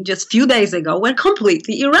with me just a few days ago were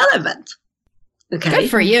completely irrelevant. Okay. Good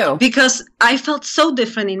for you. Because I felt so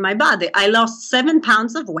different in my body. I lost 7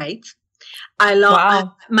 pounds of weight. I lost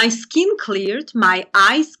my skin cleared, my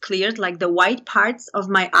eyes cleared, like the white parts of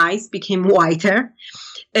my eyes became whiter.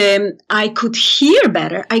 I could hear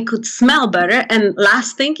better. I could smell better. And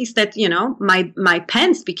last thing is that, my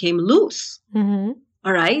pants became loose. Mm-hmm.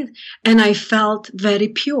 All right. And I felt very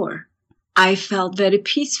pure. I felt very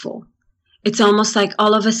peaceful. It's almost like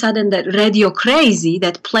all of a sudden that radio crazy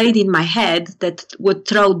that played in my head that would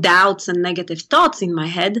throw doubts and negative thoughts in my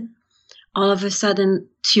head, all of a sudden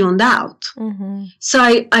tuned out. Mm-hmm.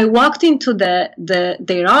 So I walked into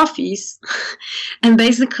their office and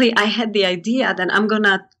basically I had the idea that I'm going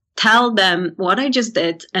to tell them what I just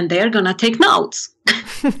did and they're going to take notes.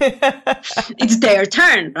 It's their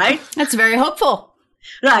turn, right? That's very hopeful.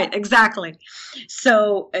 Right, exactly.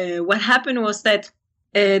 So what happened was that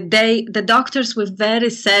the doctors with very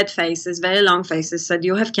sad faces, very long faces, said,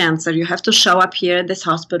 you have cancer, you have to show up here at this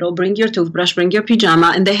hospital, bring your toothbrush, bring your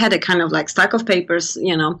pajama. And they had a kind of like stack of papers,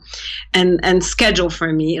 and schedule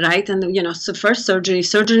for me, right? And, so first surgery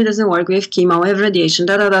doesn't work, we have chemo, we have radiation,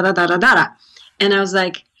 da-da-da-da-da-da-da. And I was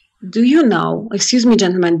like, excuse me,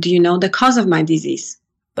 gentlemen, do you know the cause of my disease?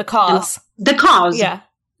 The cause. The cause. Yeah.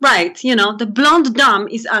 Right. You know, the blonde dumb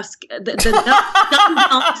is the dumb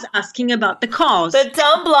blonde is asking about the cause. The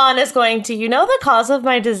dumb blonde is going to, you know, the cause of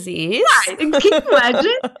my disease. Right. Can you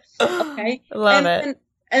imagine? Okay. Love it.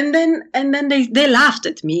 And then they laughed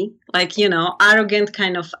at me, like, you know, arrogant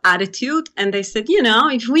kind of attitude. And they said, you know,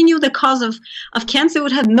 if we knew the cause of cancer, we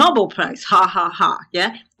would have Nobel Prize. Ha, ha, ha.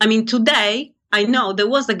 Yeah. I mean, today, I know there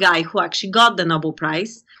was a guy who actually got the Nobel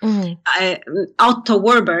Prize. Mm-hmm. Otto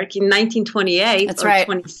Warburg in 1928. That's right.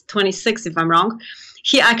 26, if I'm wrong.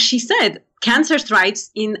 He actually said cancer thrives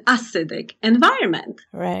in acidic environment.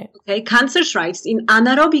 Right. Okay. Cancer thrives in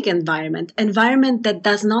anaerobic environment that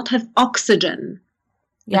does not have oxygen.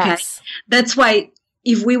 Yes. Okay? That's why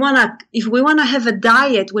if we wanna have a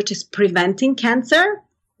diet which is preventing cancer,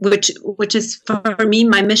 which is for me,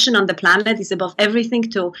 my mission on the planet is above everything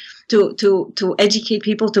to educate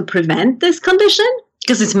people to prevent this condition,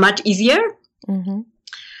 because it's much easier. Mm-hmm.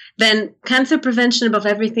 Then cancer prevention above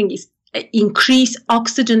everything is increase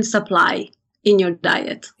oxygen supply in your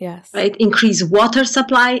diet. Yes. Right? Increase water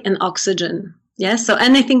supply and oxygen. Yes. So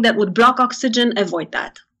anything that would block oxygen, avoid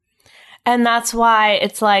that. And that's why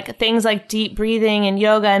it's like things like deep breathing and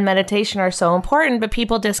yoga and meditation are so important, but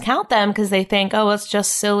people discount them because they think, oh, it's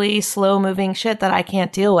just silly, slow moving shit that I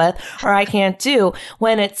can't deal with or I can't do,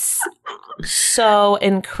 when it's so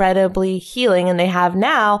incredibly healing. And they have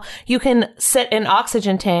now, you can sit in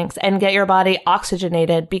oxygen tanks and get your body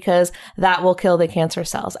oxygenated because that will kill the cancer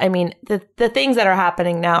cells. I mean, the things that are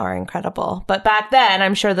happening now are incredible. But back then,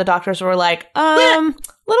 I'm sure the doctors were like,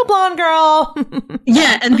 little blonde girl.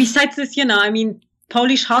 Yeah. And besides this, you know, I mean,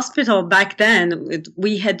 Polish hospital back then,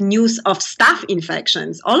 we had news of staph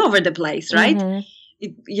infections all over the place, right? Mm-hmm.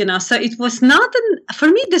 So it was not for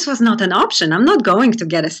me, this was not an option. I'm not going to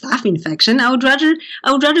get a staph infection. I would rather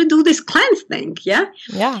do this cleanse thing. Yeah.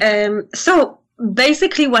 Yeah. So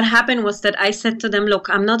basically what happened was that I said to them, look,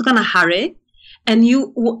 I'm not going to hurry. And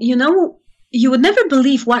you would never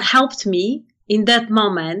believe what helped me in that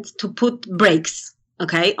moment to put brakes,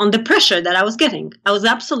 okay, on the pressure that I was getting. I was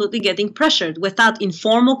absolutely getting pressured without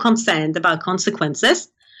informal consent about consequences.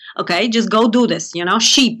 Okay. Just go do this, you know,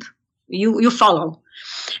 sheep, you follow.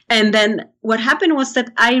 And then what happened was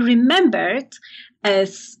that I remembered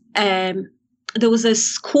as there was a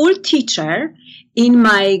school teacher in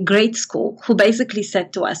my grade school who basically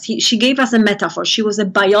said to us, she gave us a metaphor. She was a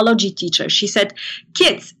biology teacher. She said,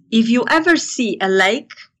 kids, if you ever see a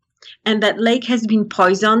lake and that lake has been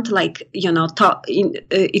poisoned, like, you know,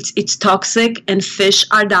 it's toxic and fish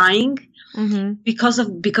are dying, mm-hmm.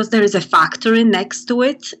 because there is a factory next to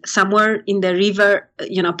it somewhere in the river,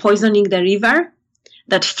 you know, poisoning the river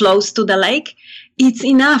that flows to the lake, it's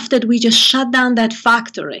enough that we just shut down that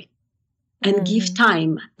factory. and give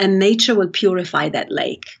time, and nature will purify that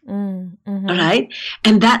lake. Mm-hmm. All right.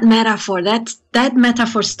 And that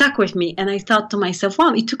metaphor stuck with me. And I thought to myself,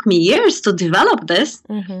 wow, it took me years to develop this.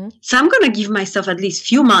 Mm-hmm. So I'm going to give myself at least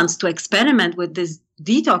few months to experiment with this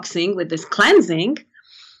detoxing, with this cleansing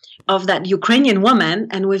of that Ukrainian woman,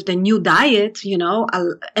 and with the new diet,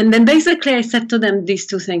 and then basically I said to them these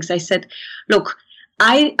two things. I said, look,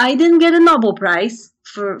 I didn't get a Nobel Prize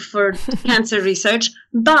for cancer research,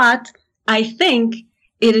 but I think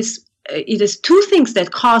it is two things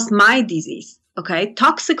that caused my disease. Okay.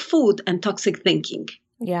 Toxic food and toxic thinking.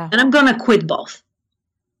 Yeah. And I'm going to quit both.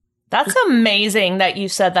 That's amazing that you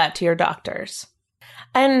said that to your doctors.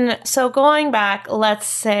 And so going back, let's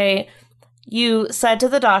say you said to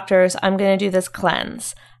the doctors, I'm going to do this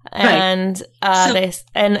cleanse. And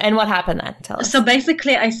and what happened then? Tell us. So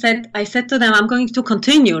basically I said to them, I'm going to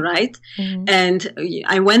continue, right? Mm-hmm. And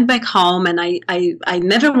I went back home, and I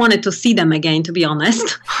never wanted to see them again, to be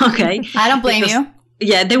honest. Okay. I don't blame you.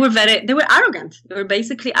 Yeah, they were arrogant. They were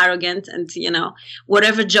basically arrogant, and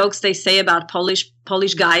whatever jokes they say about Polish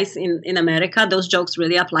guys in America, those jokes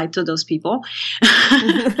really apply to those people.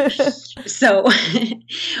 So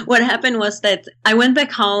what happened was that I went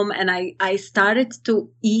back home, and I started to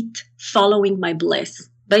eat following my bliss.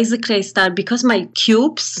 Basically, because my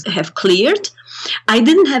cubes have cleared. I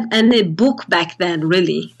didn't have any book back then,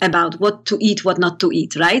 really, about what to eat, what not to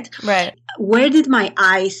eat, right? Right. Where did my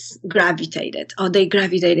eyes gravitated? Oh, they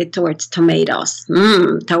gravitated towards tomatoes,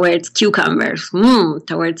 towards cucumbers,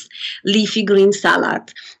 towards leafy green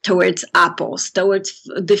salad, towards apples, towards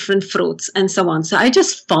different fruits, and so on. So I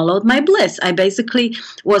just followed my bliss. I basically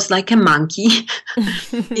was like a monkey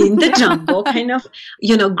in the jungle, kind of.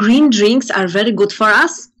 Green drinks are very good for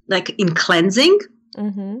us, like in cleansing.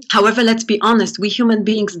 Mm-hmm. However, let's be honest, we human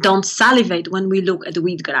beings don't salivate when we look at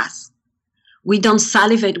wheatgrass. We don't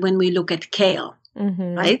salivate when we look at kale,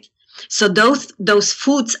 right? So those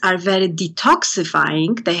foods are very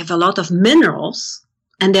detoxifying. They have a lot of minerals,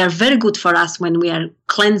 and they are very good for us when we are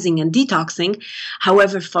cleansing and detoxing.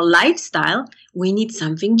 However, for lifestyle, we need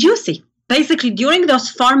something juicy. Basically, during those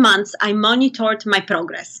 4 months, I monitored my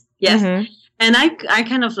progress. Yes. Mm-hmm. And I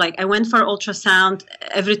kind of I went for ultrasound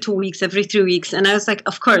every 2 weeks, every 3 weeks. And I was like,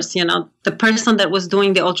 of course, the person that was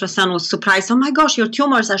doing the ultrasound was surprised. Oh my gosh, your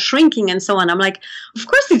tumors are shrinking and so on. I'm like, of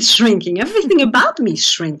course it's shrinking. Everything about me is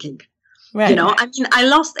shrinking. Right. I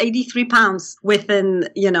lost 83 pounds within,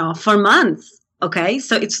 4 months. Okay.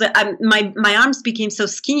 So it's my arms became so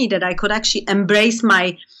skinny that I could actually embrace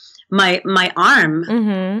my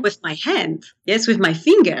arm with my hand. Yes. With my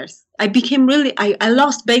fingers. I became I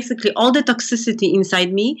lost basically all the toxicity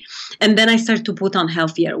inside me. And then I started to put on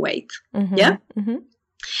healthier weight. Mm-hmm. Yeah. Mm-hmm.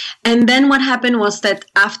 And then what happened was that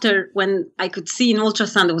after, when I could see in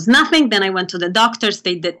ultrasound there was nothing, then I went to the doctors,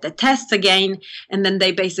 they did the tests again. And then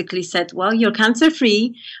they basically said, well, you're cancer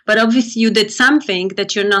free, but obviously you did something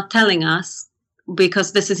that you're not telling us,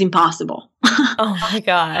 because this is impossible. Oh my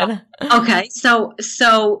God. Okay.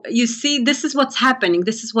 So you see, this is what's happening.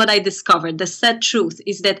 This is what I discovered. The sad truth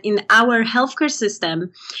is that in our healthcare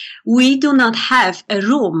system, we do not have a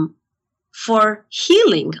room for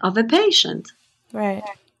healing of a patient. Right.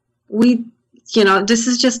 This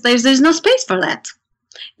is just, there's no space for that.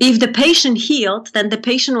 If the patient healed, then the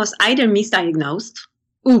patient was either misdiagnosed.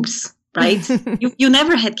 Oops. Right. you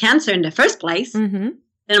never had cancer in the first place. Mm-hmm.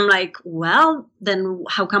 And I'm like, well, then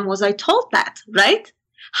how come was I told that, right?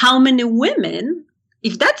 How many women,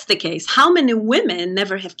 if that's the case, how many women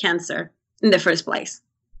never have cancer in the first place?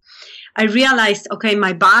 I realized, okay,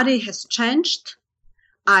 my body has changed.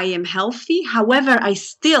 I am healthy. However, I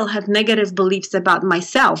still have negative beliefs about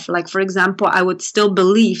myself. Like, for example, I would still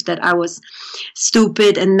believe that I was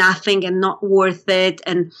stupid and nothing and not worth it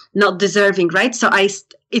and not deserving, right? So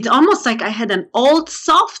it's almost like I had an old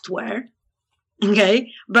software.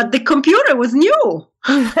 Okay, but the computer was new.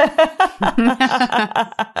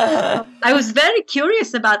 I was very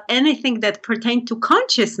curious about anything that pertained to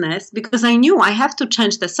consciousness, because I knew I have to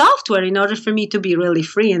change the software in order for me to be really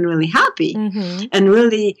free and really happy and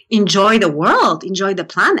really enjoy the world, enjoy the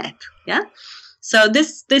planet. Yeah. So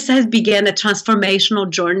this has begun a transformational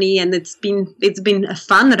journey, and it's been a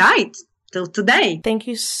fun ride till today. Thank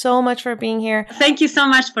you so much for being here. Thank you so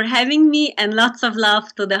much for having me, and lots of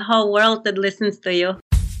love to the whole world that listens to you.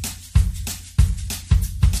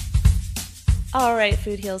 All right,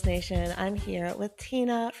 Food Heals Nation, I'm here with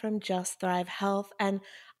Tina from Just Thrive Health, and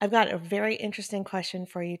I've got a very interesting question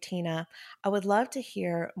for you, Tina. I would love to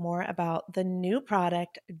hear more about the new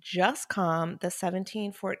product, Just Calm, the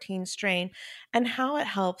 1714 strain, and how it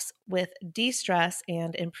helps with de-stress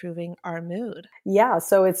and improving our mood. Yeah,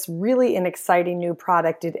 so it's really an exciting new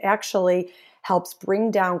product. It actually helps bring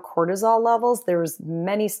down cortisol levels. There's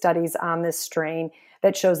many studies on this strain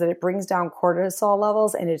that shows that it brings down cortisol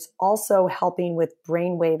levels, and it's also helping with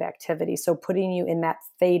brainwave activity. So putting you in that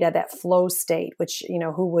theta, that flow state, which,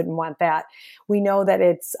 who wouldn't want that? We know that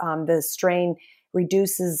it's the strain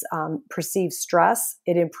reduces perceived stress.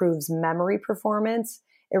 It improves memory performance.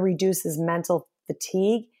 It reduces mental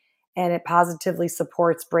fatigue, and it positively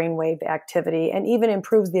supports brainwave activity and even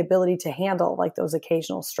improves the ability to handle like those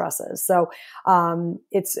occasional stresses. So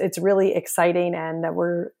it's really exciting, and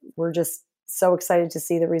we're just so excited to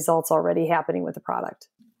see the results already happening with the product.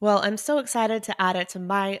 Well, I'm so excited to add it to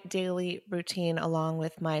my daily routine along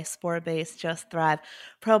with my spore-based Just Thrive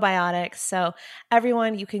probiotics. So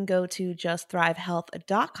everyone, you can go to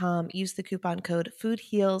justthrivehealth.com, use the coupon code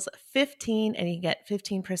FOODHEALS15, and you can get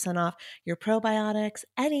 15% off your probiotics,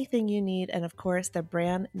 anything you need, and of course, the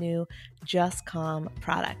brand new Just Calm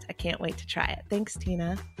product. I can't wait to try it. Thanks,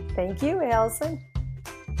 Tina. Thank you, Allison.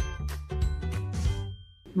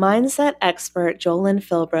 Mindset expert Jolynn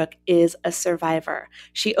Philbrook is a survivor.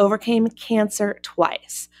 She overcame cancer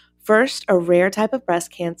twice. First, a rare type of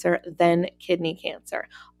breast cancer, then kidney cancer.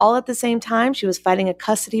 All at the same time, she was fighting a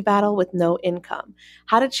custody battle with no income.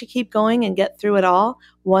 How did she keep going and get through it all?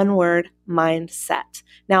 One word, mindset.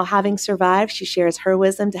 Now, having survived, she shares her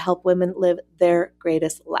wisdom to help women live their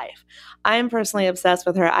greatest life. I am personally obsessed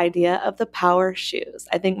with her idea of the power shoes.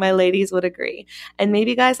 I think my ladies would agree. And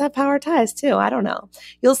maybe guys have power ties too. I don't know.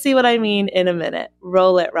 You'll see what I mean in a minute.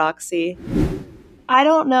 Roll it, Roxy. I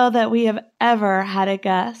don't know that we have ever had a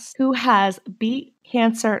guest who has beat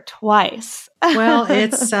cancer twice. Well,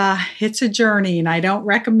 it's a journey, and I don't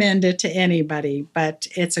recommend it to anybody, but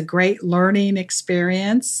it's a great learning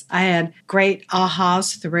experience. I had great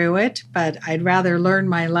ahas through it, but I'd rather learn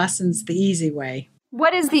my lessons the easy way.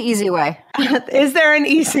 What is the easy way? Is there an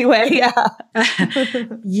easy way? Yeah.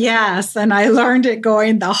 Yes, and I learned it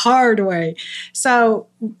going the hard way. So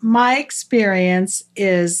my experience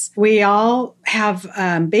is we all have,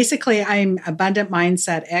 basically I'm abundant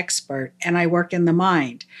mindset expert and I work in the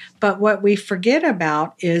mind. But what we forget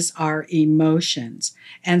about is our emotions.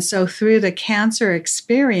 And so through the cancer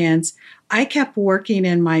experience, I kept working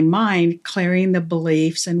in my mind, clearing the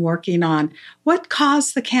beliefs and working on what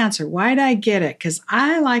caused the cancer. Why did I get it? Because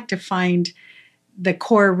I like to find the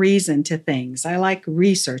core reason to things. I like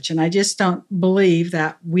research, and I just don't believe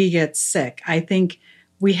that we get sick. I think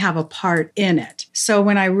we have a part in it. So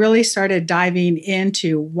when I really started diving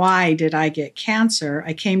into why did I get cancer,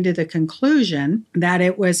 I came to the conclusion that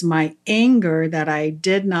it was my anger that I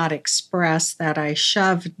did not express, that I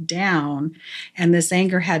shoved down, and this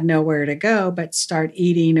anger had nowhere to go but start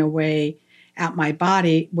eating away at my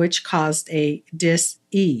body, which caused a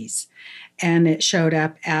dis-ease, and it showed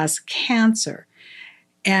up as cancer.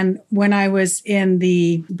 And when I was in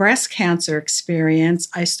the breast cancer experience,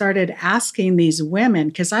 I started asking these women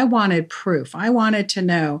because I wanted proof. I wanted to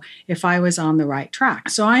know if I was on the right track.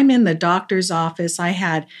 So I'm in the doctor's office. I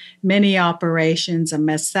had many operations, a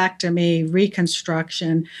mastectomy,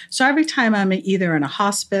 reconstruction. So every time I'm either in a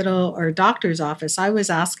hospital or a doctor's office, I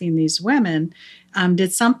was asking these women,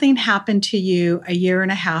 did something happen to you a year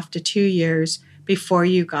and a half to 2 years before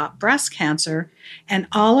you got breast cancer? And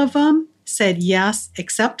all of them said yes,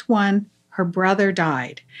 except one, her brother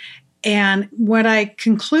died. And what I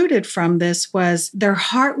concluded from this was their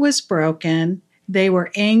heart was broken. They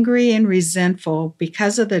were angry and resentful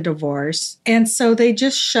because of the divorce. And so they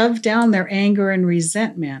just shoved down their anger and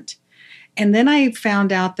resentment. And then I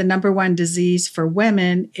found out the number one disease for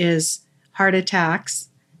women is heart attacks,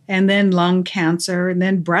 and then lung cancer, and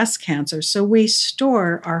then breast cancer. So we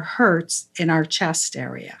store our hurts in our chest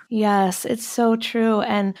area. Yes, it's so true.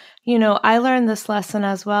 And, I learned this lesson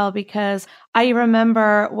as well because I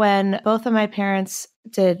remember when both of my parents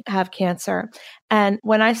did have cancer. And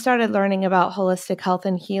when I started learning about holistic health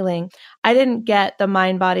and healing, I didn't get the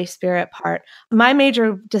mind, body, spirit part. My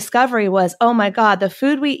major discovery was, oh my God, the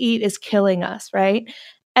food we eat is killing us, right?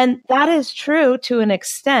 And that is true to an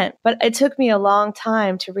extent, but it took me a long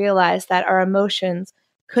time to realize that our emotions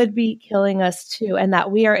could be killing us too, and that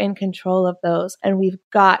we are in control of those. And we've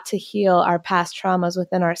got to heal our past traumas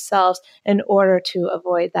within ourselves in order to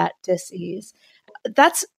avoid that dis-ease.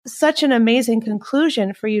 That's such an amazing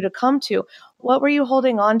conclusion for you to come to. What were you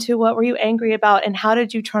holding on to? What were you angry about? And how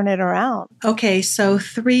did you turn it around? Okay, so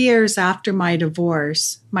 3 years after my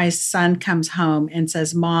divorce, my son comes home and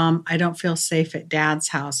says, Mom, I don't feel safe at Dad's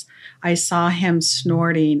house. I saw him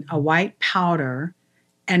snorting a white powder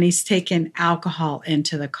and he's taken alcohol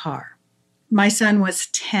into the car. My son was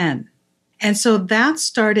 10. And so that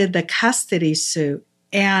started the custody suit.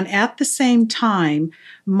 And at the same time,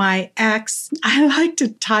 my ex, I like to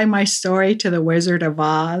tie my story to the Wizard of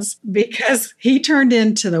Oz because he turned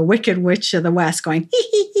into the Wicked Witch of the West going,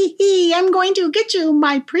 hee, I'm going to get you,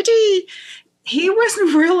 my pretty. He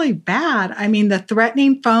wasn't really bad. I mean, the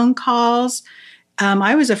threatening phone calls,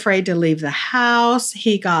 I was afraid to leave the house.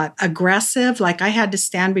 He got aggressive, like I had to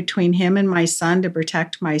stand between him and my son to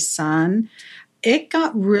protect my son. It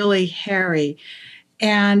got really hairy.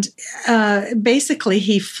 And basically,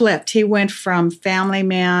 he flipped. He went from family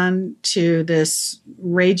man to this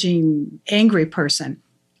raging, angry person.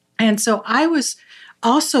 And so I was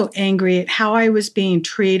also angry at how I was being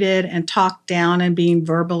treated and talked down and being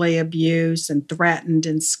verbally abused and threatened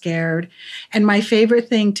and scared. And my favorite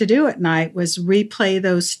thing to do at night was replay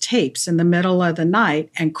those tapes in the middle of the night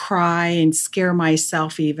and cry and scare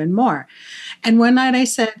myself even more. And one night I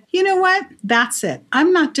said, you know what? That's it.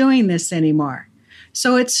 I'm not doing this anymore.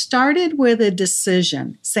 So it started with a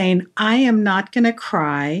decision saying, I am not going to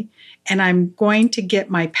cry and I'm going to get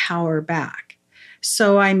my power back.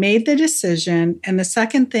 So I made the decision. And the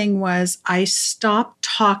second thing was I stopped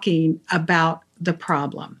talking about the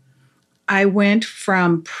problem. I went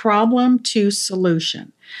from problem to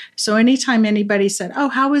solution. So anytime anybody said, oh,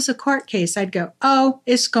 how was a court case? I'd go, oh,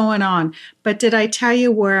 it's going on. But did I tell you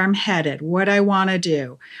where I'm headed, what I want to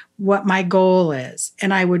do, what my goal is?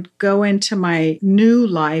 And I would go into my new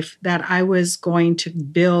life that I was going to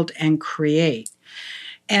build and create.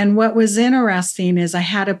 And what was interesting is I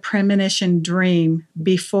had a premonition dream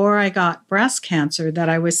before I got breast cancer that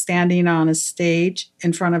I was standing on a stage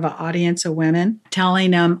in front of an audience of women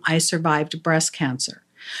telling them I survived breast cancer.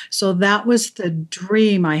 So that was the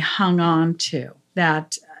dream I hung on to,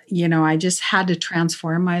 that, I just had to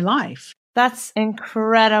transform my life. That's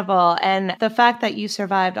incredible. And the fact that you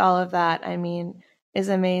survived all of that, is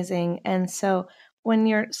amazing. And so when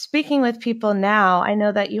you're speaking with people now, I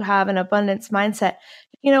know that you have an abundance mindset.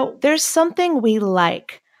 There's something we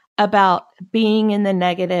like about being in the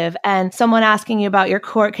negative and someone asking you about your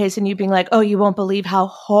court case and you being like, oh, you won't believe how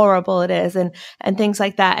horrible it is and things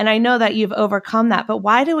like that. And I know that you've overcome that, but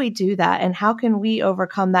why do we do that? And how can we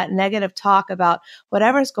overcome that negative talk about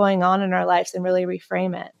whatever's going on in our lives and really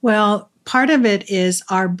reframe it? Well, part of it is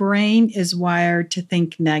our brain is wired to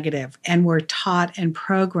think negative, and we're taught and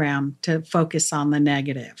programmed to focus on the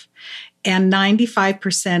negative. And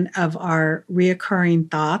 95% of our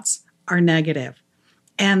reoccurring thoughts are negative.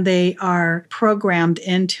 And they are programmed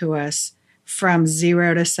into us from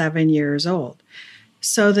 0 to 7 years old.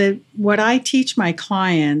 So what I teach my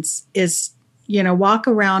clients is, walk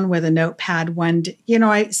around with a notepad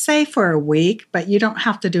I say for a week, but you don't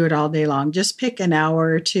have to do it all day long. Just pick an hour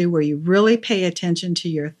or two where you really pay attention to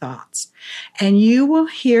your thoughts. And you will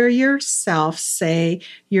hear yourself say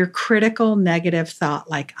your critical negative thought,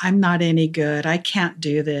 like, I'm not any good, I can't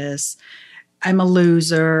do this, I'm a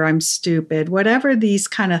loser, I'm stupid, whatever these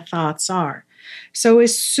kind of thoughts are. So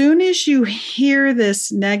as soon as you hear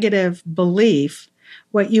this negative belief,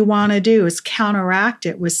 what you want to do is counteract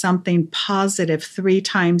it with something positive 3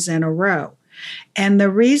 times in a row. And the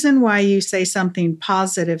reason why you say something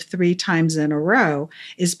positive 3 times in a row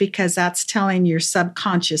is because that's telling your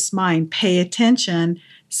subconscious mind, pay attention,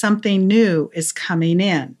 something new is coming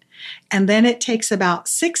in. And then it takes about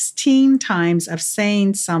 16 times of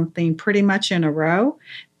saying something pretty much in a row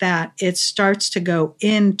that it starts to go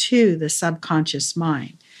into the subconscious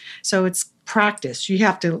mind. So it's practice. You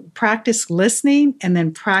have to practice listening and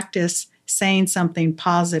then practice saying something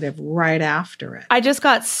positive right after it. I just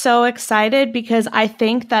got so excited because I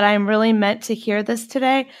think that I'm really meant to hear this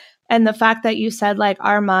today. And the fact that you said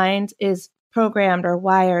our mind is programmed or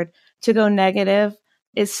wired to go negative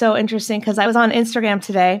is so interesting, because I was on Instagram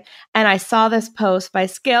today and I saw this post by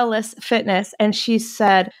Scaleless Fitness, and she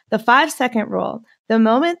said the 5-second rule: the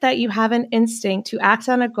moment that you have an instinct to act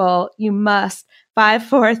on a goal, you must 5,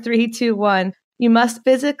 4, 3, 2, 1. You must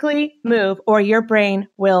physically move or your brain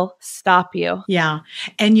will stop you. Yeah.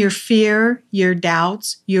 And your fear, your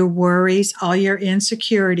doubts, your worries, all your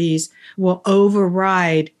insecurities will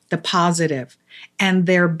override the positive. And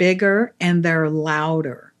they're bigger and they're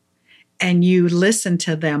louder. And you listen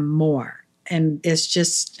to them more. And it's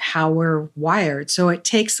just how we're wired. So it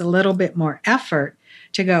takes a little bit more effort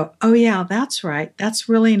to go, oh yeah, that's right. That's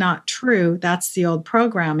really not true. That's the old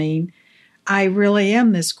programming. I really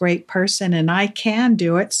am this great person and I can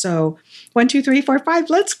do it. So 1, 2, 3, 4, 5,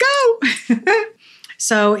 let's go.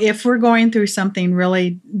 So if we're going through something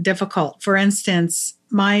really difficult, for instance,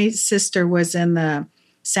 my sister was in the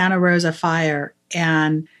Santa Rosa fire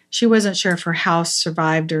and she wasn't sure if her house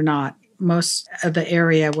survived or not. Most of the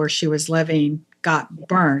area where she was living got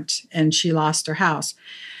burnt and she lost her house.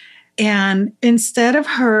 And instead of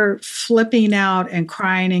her flipping out and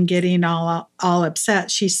crying and getting all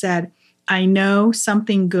upset, she said, I know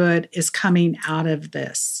something good is coming out of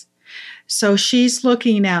this. So she's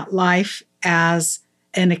looking at life as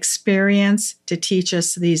an experience to teach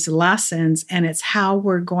us these lessons, and it's how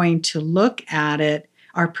we're going to look at it.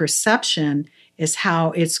 Our perception is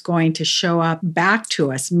how it's going to show up back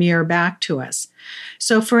to us, mirror back to us.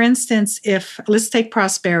 So for instance, let's take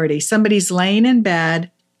prosperity. Somebody's laying in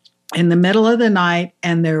bed in the middle of the night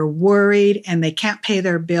and they're worried and they can't pay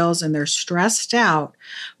their bills and they're stressed out.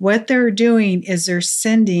 What they're doing is they're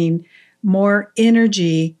sending more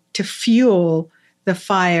energy to fuel the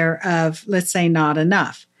fire of, let's say, not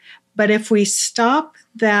enough. But if we stop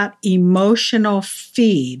that emotional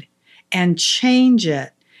feed and change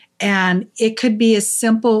it, and it could be as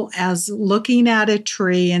simple as looking at a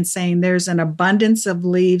tree and saying, there's an abundance of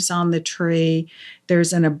leaves on the tree,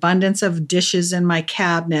 there's an abundance of dishes in my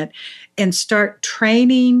cabinet, and start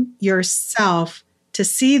training yourself to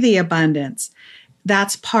see the abundance.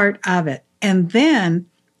 That's part of it. And then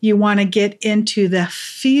you want to get into the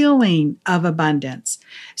feeling of abundance.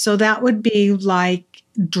 So that would be like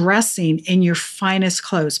dressing in your finest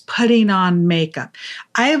clothes, putting on makeup.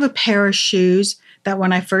 I have a pair of shoes that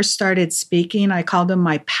when I first started speaking, I called them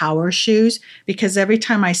my power shoes, because every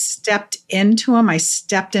time I stepped into them, I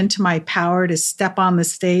stepped into my power to step on the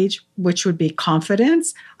stage, which would be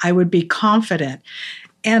confidence. I would be confident.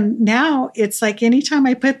 And now it's like anytime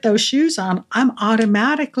I put those shoes on, I'm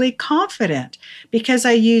automatically confident because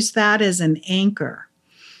I use that as an anchor.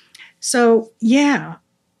 So yeah,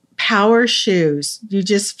 power shoes. You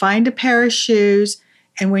just find a pair of shoes,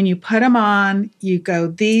 and when you put them on, you go,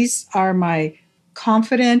 these are my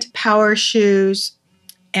confident power shoes.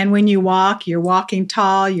 And when you walk, you're walking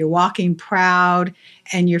tall, you're walking proud,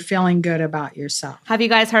 and you're feeling good about yourself. Have you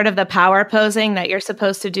guys heard of the power posing that you're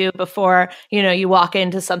supposed to do before, you walk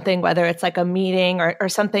into something, whether it's like a meeting or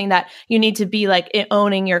something that you need to be like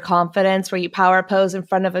owning your confidence, where you power pose in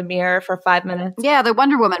front of a mirror for 5 minutes? Yeah, the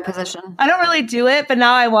Wonder Woman position. I don't really do it, but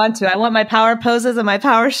now I want to. I want my power poses and my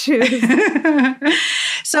power shoes.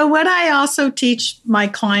 So what I also teach my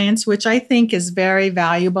clients, which I think is very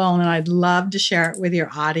valuable, and I'd love to share it with your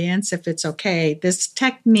audience if it's okay. This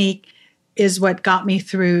technique is what got me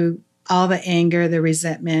through all the anger, the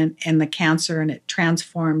resentment, and the cancer, and it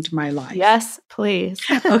transformed my life. Yes, please.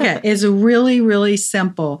 Okay. It's really, really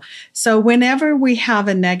simple. So whenever we have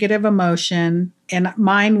a negative emotion, and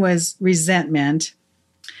mine was resentment,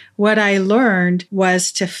 what I learned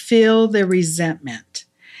was to feel the resentment.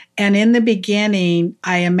 And in the beginning,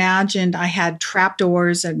 I imagined I had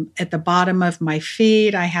trapdoors at the bottom of my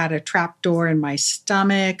feet. I had a trapdoor in my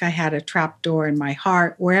stomach. I had a trapdoor in my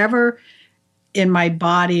heart. Wherever in my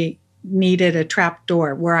body needed a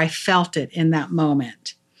trapdoor, where I felt it in that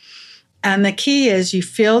moment. And the key is you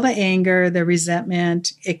feel the anger, the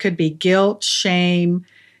resentment. It could be guilt, shame,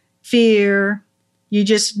 fear. You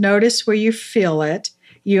just notice where you feel it.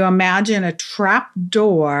 You imagine a trap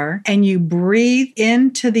door and you breathe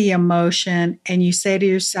into the emotion and you say to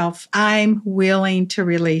yourself, I'm willing to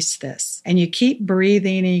release this. And you keep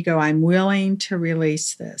breathing and you go, I'm willing to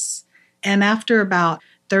release this. And after about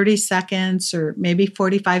 30 seconds or maybe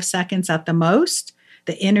 45 seconds at the most,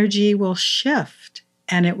 the energy will shift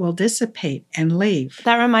and it will dissipate and leave.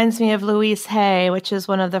 That reminds me of Louise Hay, which is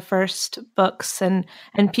one of the first books and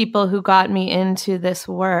people who got me into this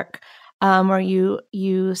work. Where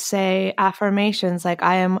you say affirmations like,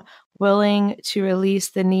 I am willing to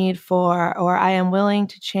release the need for, or I am willing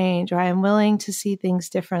to change, or I am willing to see things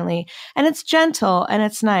differently. And it's gentle and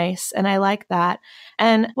it's nice. And I like that.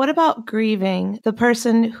 And what about grieving? The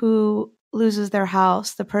person who loses their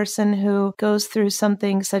house, the person who goes through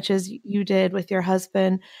something such as you did with your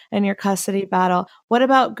husband and your custody battle. What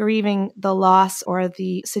about grieving the loss or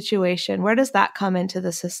the situation? Where does that come into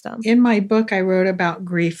the system? In my book, I wrote about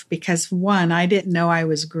grief because, one, I didn't know I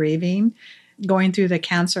was grieving going through the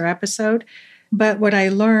cancer episode. But what I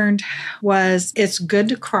learned was it's good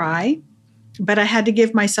to cry, but I had to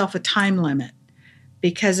give myself a time limit.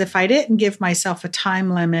 Because if I didn't give myself a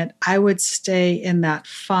time limit, I would stay in that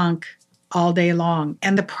funk all day long.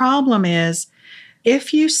 And the problem is,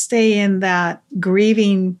 if you stay in that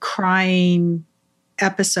grieving, crying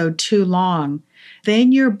episode too long,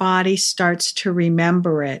 then your body starts to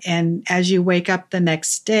remember it. And as you wake up the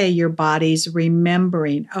next day, your body's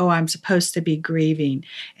remembering, oh, I'm supposed to be grieving.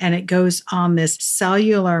 And it goes on this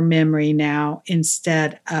cellular memory now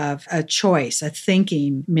instead of a choice, a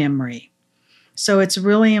thinking memory. So it's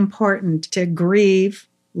really important to grieve,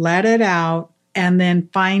 let it out, and then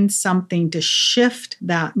find something to shift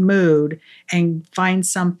that mood and find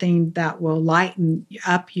something that will lighten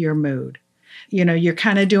up your mood. You know, you're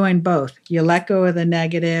kind of doing both. You let go of the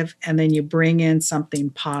negative and then you bring in something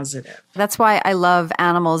positive. That's why I love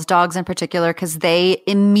animals, dogs in particular, because they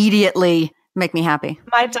immediately make me happy.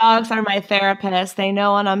 My dogs are my therapist. They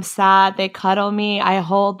know when I'm sad. They cuddle me. I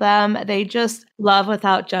hold them. They just love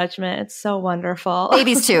without judgment. It's so wonderful.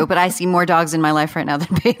 Babies too, but I see more dogs in my life right now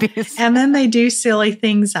than babies. And then they do silly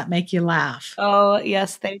things that make you laugh. Oh,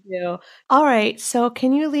 yes, they do. All right. So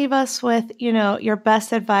can you leave us with, your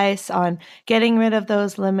best advice on getting rid of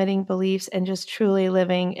those limiting beliefs and just truly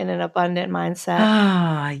living in an abundant mindset?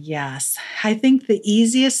 Ah, yes. I think the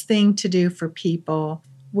easiest thing to do for people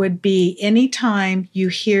would be anytime you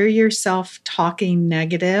hear yourself talking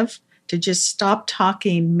negative, to just stop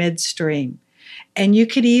talking midstream. And you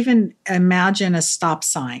could even imagine a stop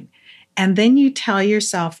sign. And then you tell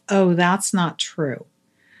yourself, oh, that's not true.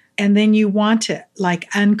 And then you want to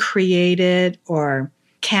uncreate it or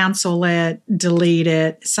cancel it, delete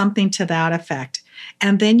it, something to that effect.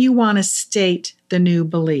 And then you want to state the new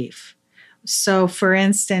belief. So for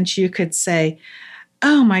instance, you could say,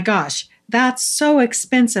 oh my gosh, that's so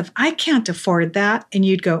expensive. I can't afford that. And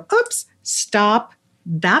you'd go, oops, stop.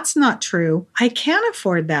 That's not true. I can't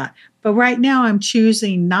afford that. But right now I'm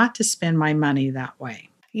choosing not to spend my money that way.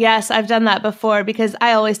 Yes, I've done that before because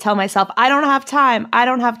I always tell myself, I don't have time. I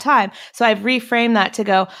don't have time. So I've reframed that to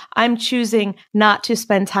go, I'm choosing not to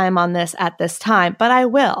spend time on this at this time, but I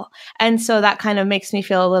will. And so that kind of makes me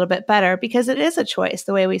feel a little bit better because it is a choice,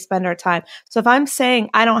 the way we spend our time. So if I'm saying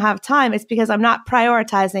I don't have time, it's because I'm not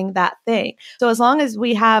prioritizing that thing. So as long as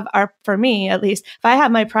we have for me at least, if I have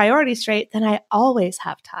my priorities straight, then I always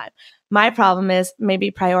have time. My problem is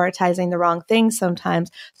maybe prioritizing the wrong things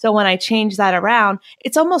sometimes. So when I change that around,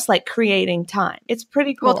 it's almost like creating time. It's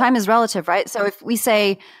pretty cool. Well, time is relative, right? So if we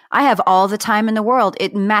say, I have all the time in the world,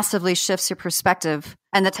 it massively shifts your perspective.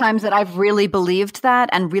 And the times that I've really believed that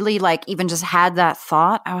and really even just had that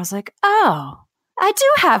thought, I was like, oh, I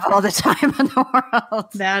do have all the time in the world.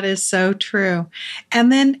 That is so true.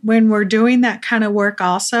 And then when we're doing that kind of work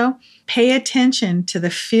also, pay attention to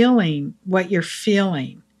the feeling, what you're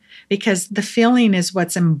feeling. Because the feeling is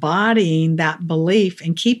what's embodying that belief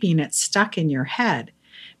and keeping it stuck in your head.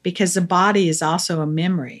 Because the body is also a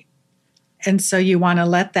memory. And so you want to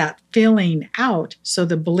let that feeling out so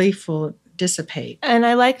the belief will dissipate. And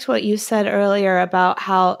I liked what you said earlier about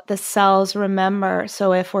how the cells remember.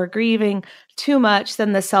 So if we're grieving too much,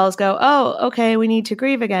 then the cells go, oh, okay, we need to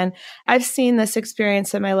grieve again. I've seen this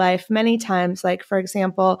experience in my life many times. Like, for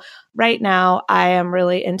example, right now I am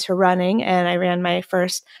really into running and I ran my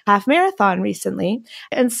first half marathon recently.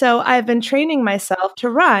 And so I've been training myself to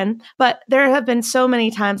run, but there have been so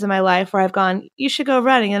many times in my life where I've gone, you should go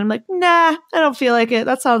running. And I'm like, nah, I don't feel like it.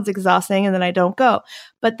 That sounds exhausting. And then I don't go.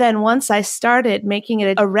 But then once I started making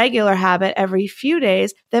it a regular habit every few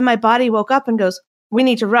days, then my body woke up and goes, we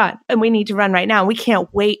need to run and we need to run right now. We can't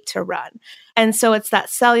wait to run. And so it's that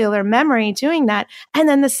cellular memory doing that. And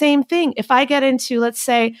then the same thing, if I get into, let's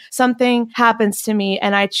say something happens to me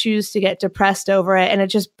and I choose to get depressed over it and it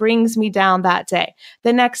just brings me down that day.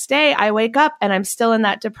 The next day I wake up and I'm still in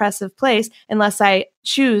that depressive place unless I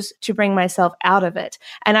choose to bring myself out of it.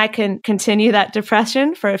 And I can continue that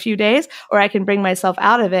depression for a few days or I can bring myself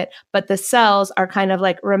out of it. But the cells are kind of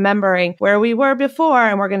like remembering where we were before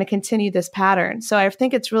and we're going to continue this pattern. So I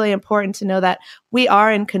think it's really important to know that we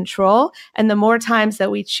are in control. And the more times that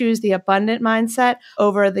we choose the abundant mindset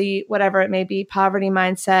over the, whatever it may be, poverty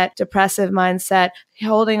mindset, depressive mindset,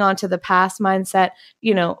 holding on to the past mindset,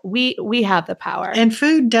 we have the power. And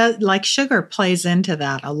food does, like sugar plays into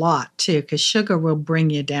that a lot too, because sugar will bring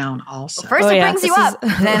you down also. First it brings you up,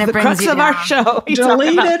 then it brings you down. The crux of our show.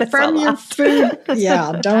 Delete it from your food.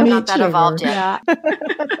 Yeah, don't eat not that sugar. Evolved yet. Yeah.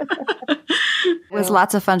 It was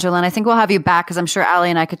lots of fun, Jolene. I think we'll have you back because I'm sure Allie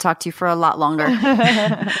and I could talk to you for a lot longer.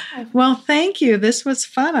 Well, thank you. This was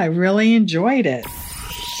fun. I really enjoyed it.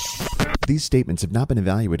 These statements have not been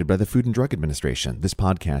evaluated by the Food and Drug Administration. This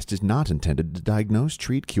podcast is not intended to diagnose,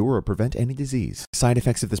 treat, cure, or prevent any disease. Side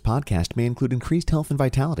effects of this podcast may include increased health and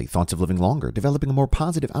vitality, thoughts of living longer, developing a more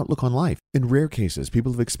positive outlook on life. In rare cases,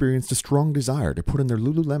 people have experienced a strong desire to put on their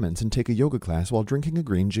Lululemons and take a yoga class while drinking a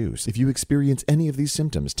green juice. If you experience any of these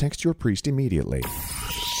symptoms, text your priest immediately.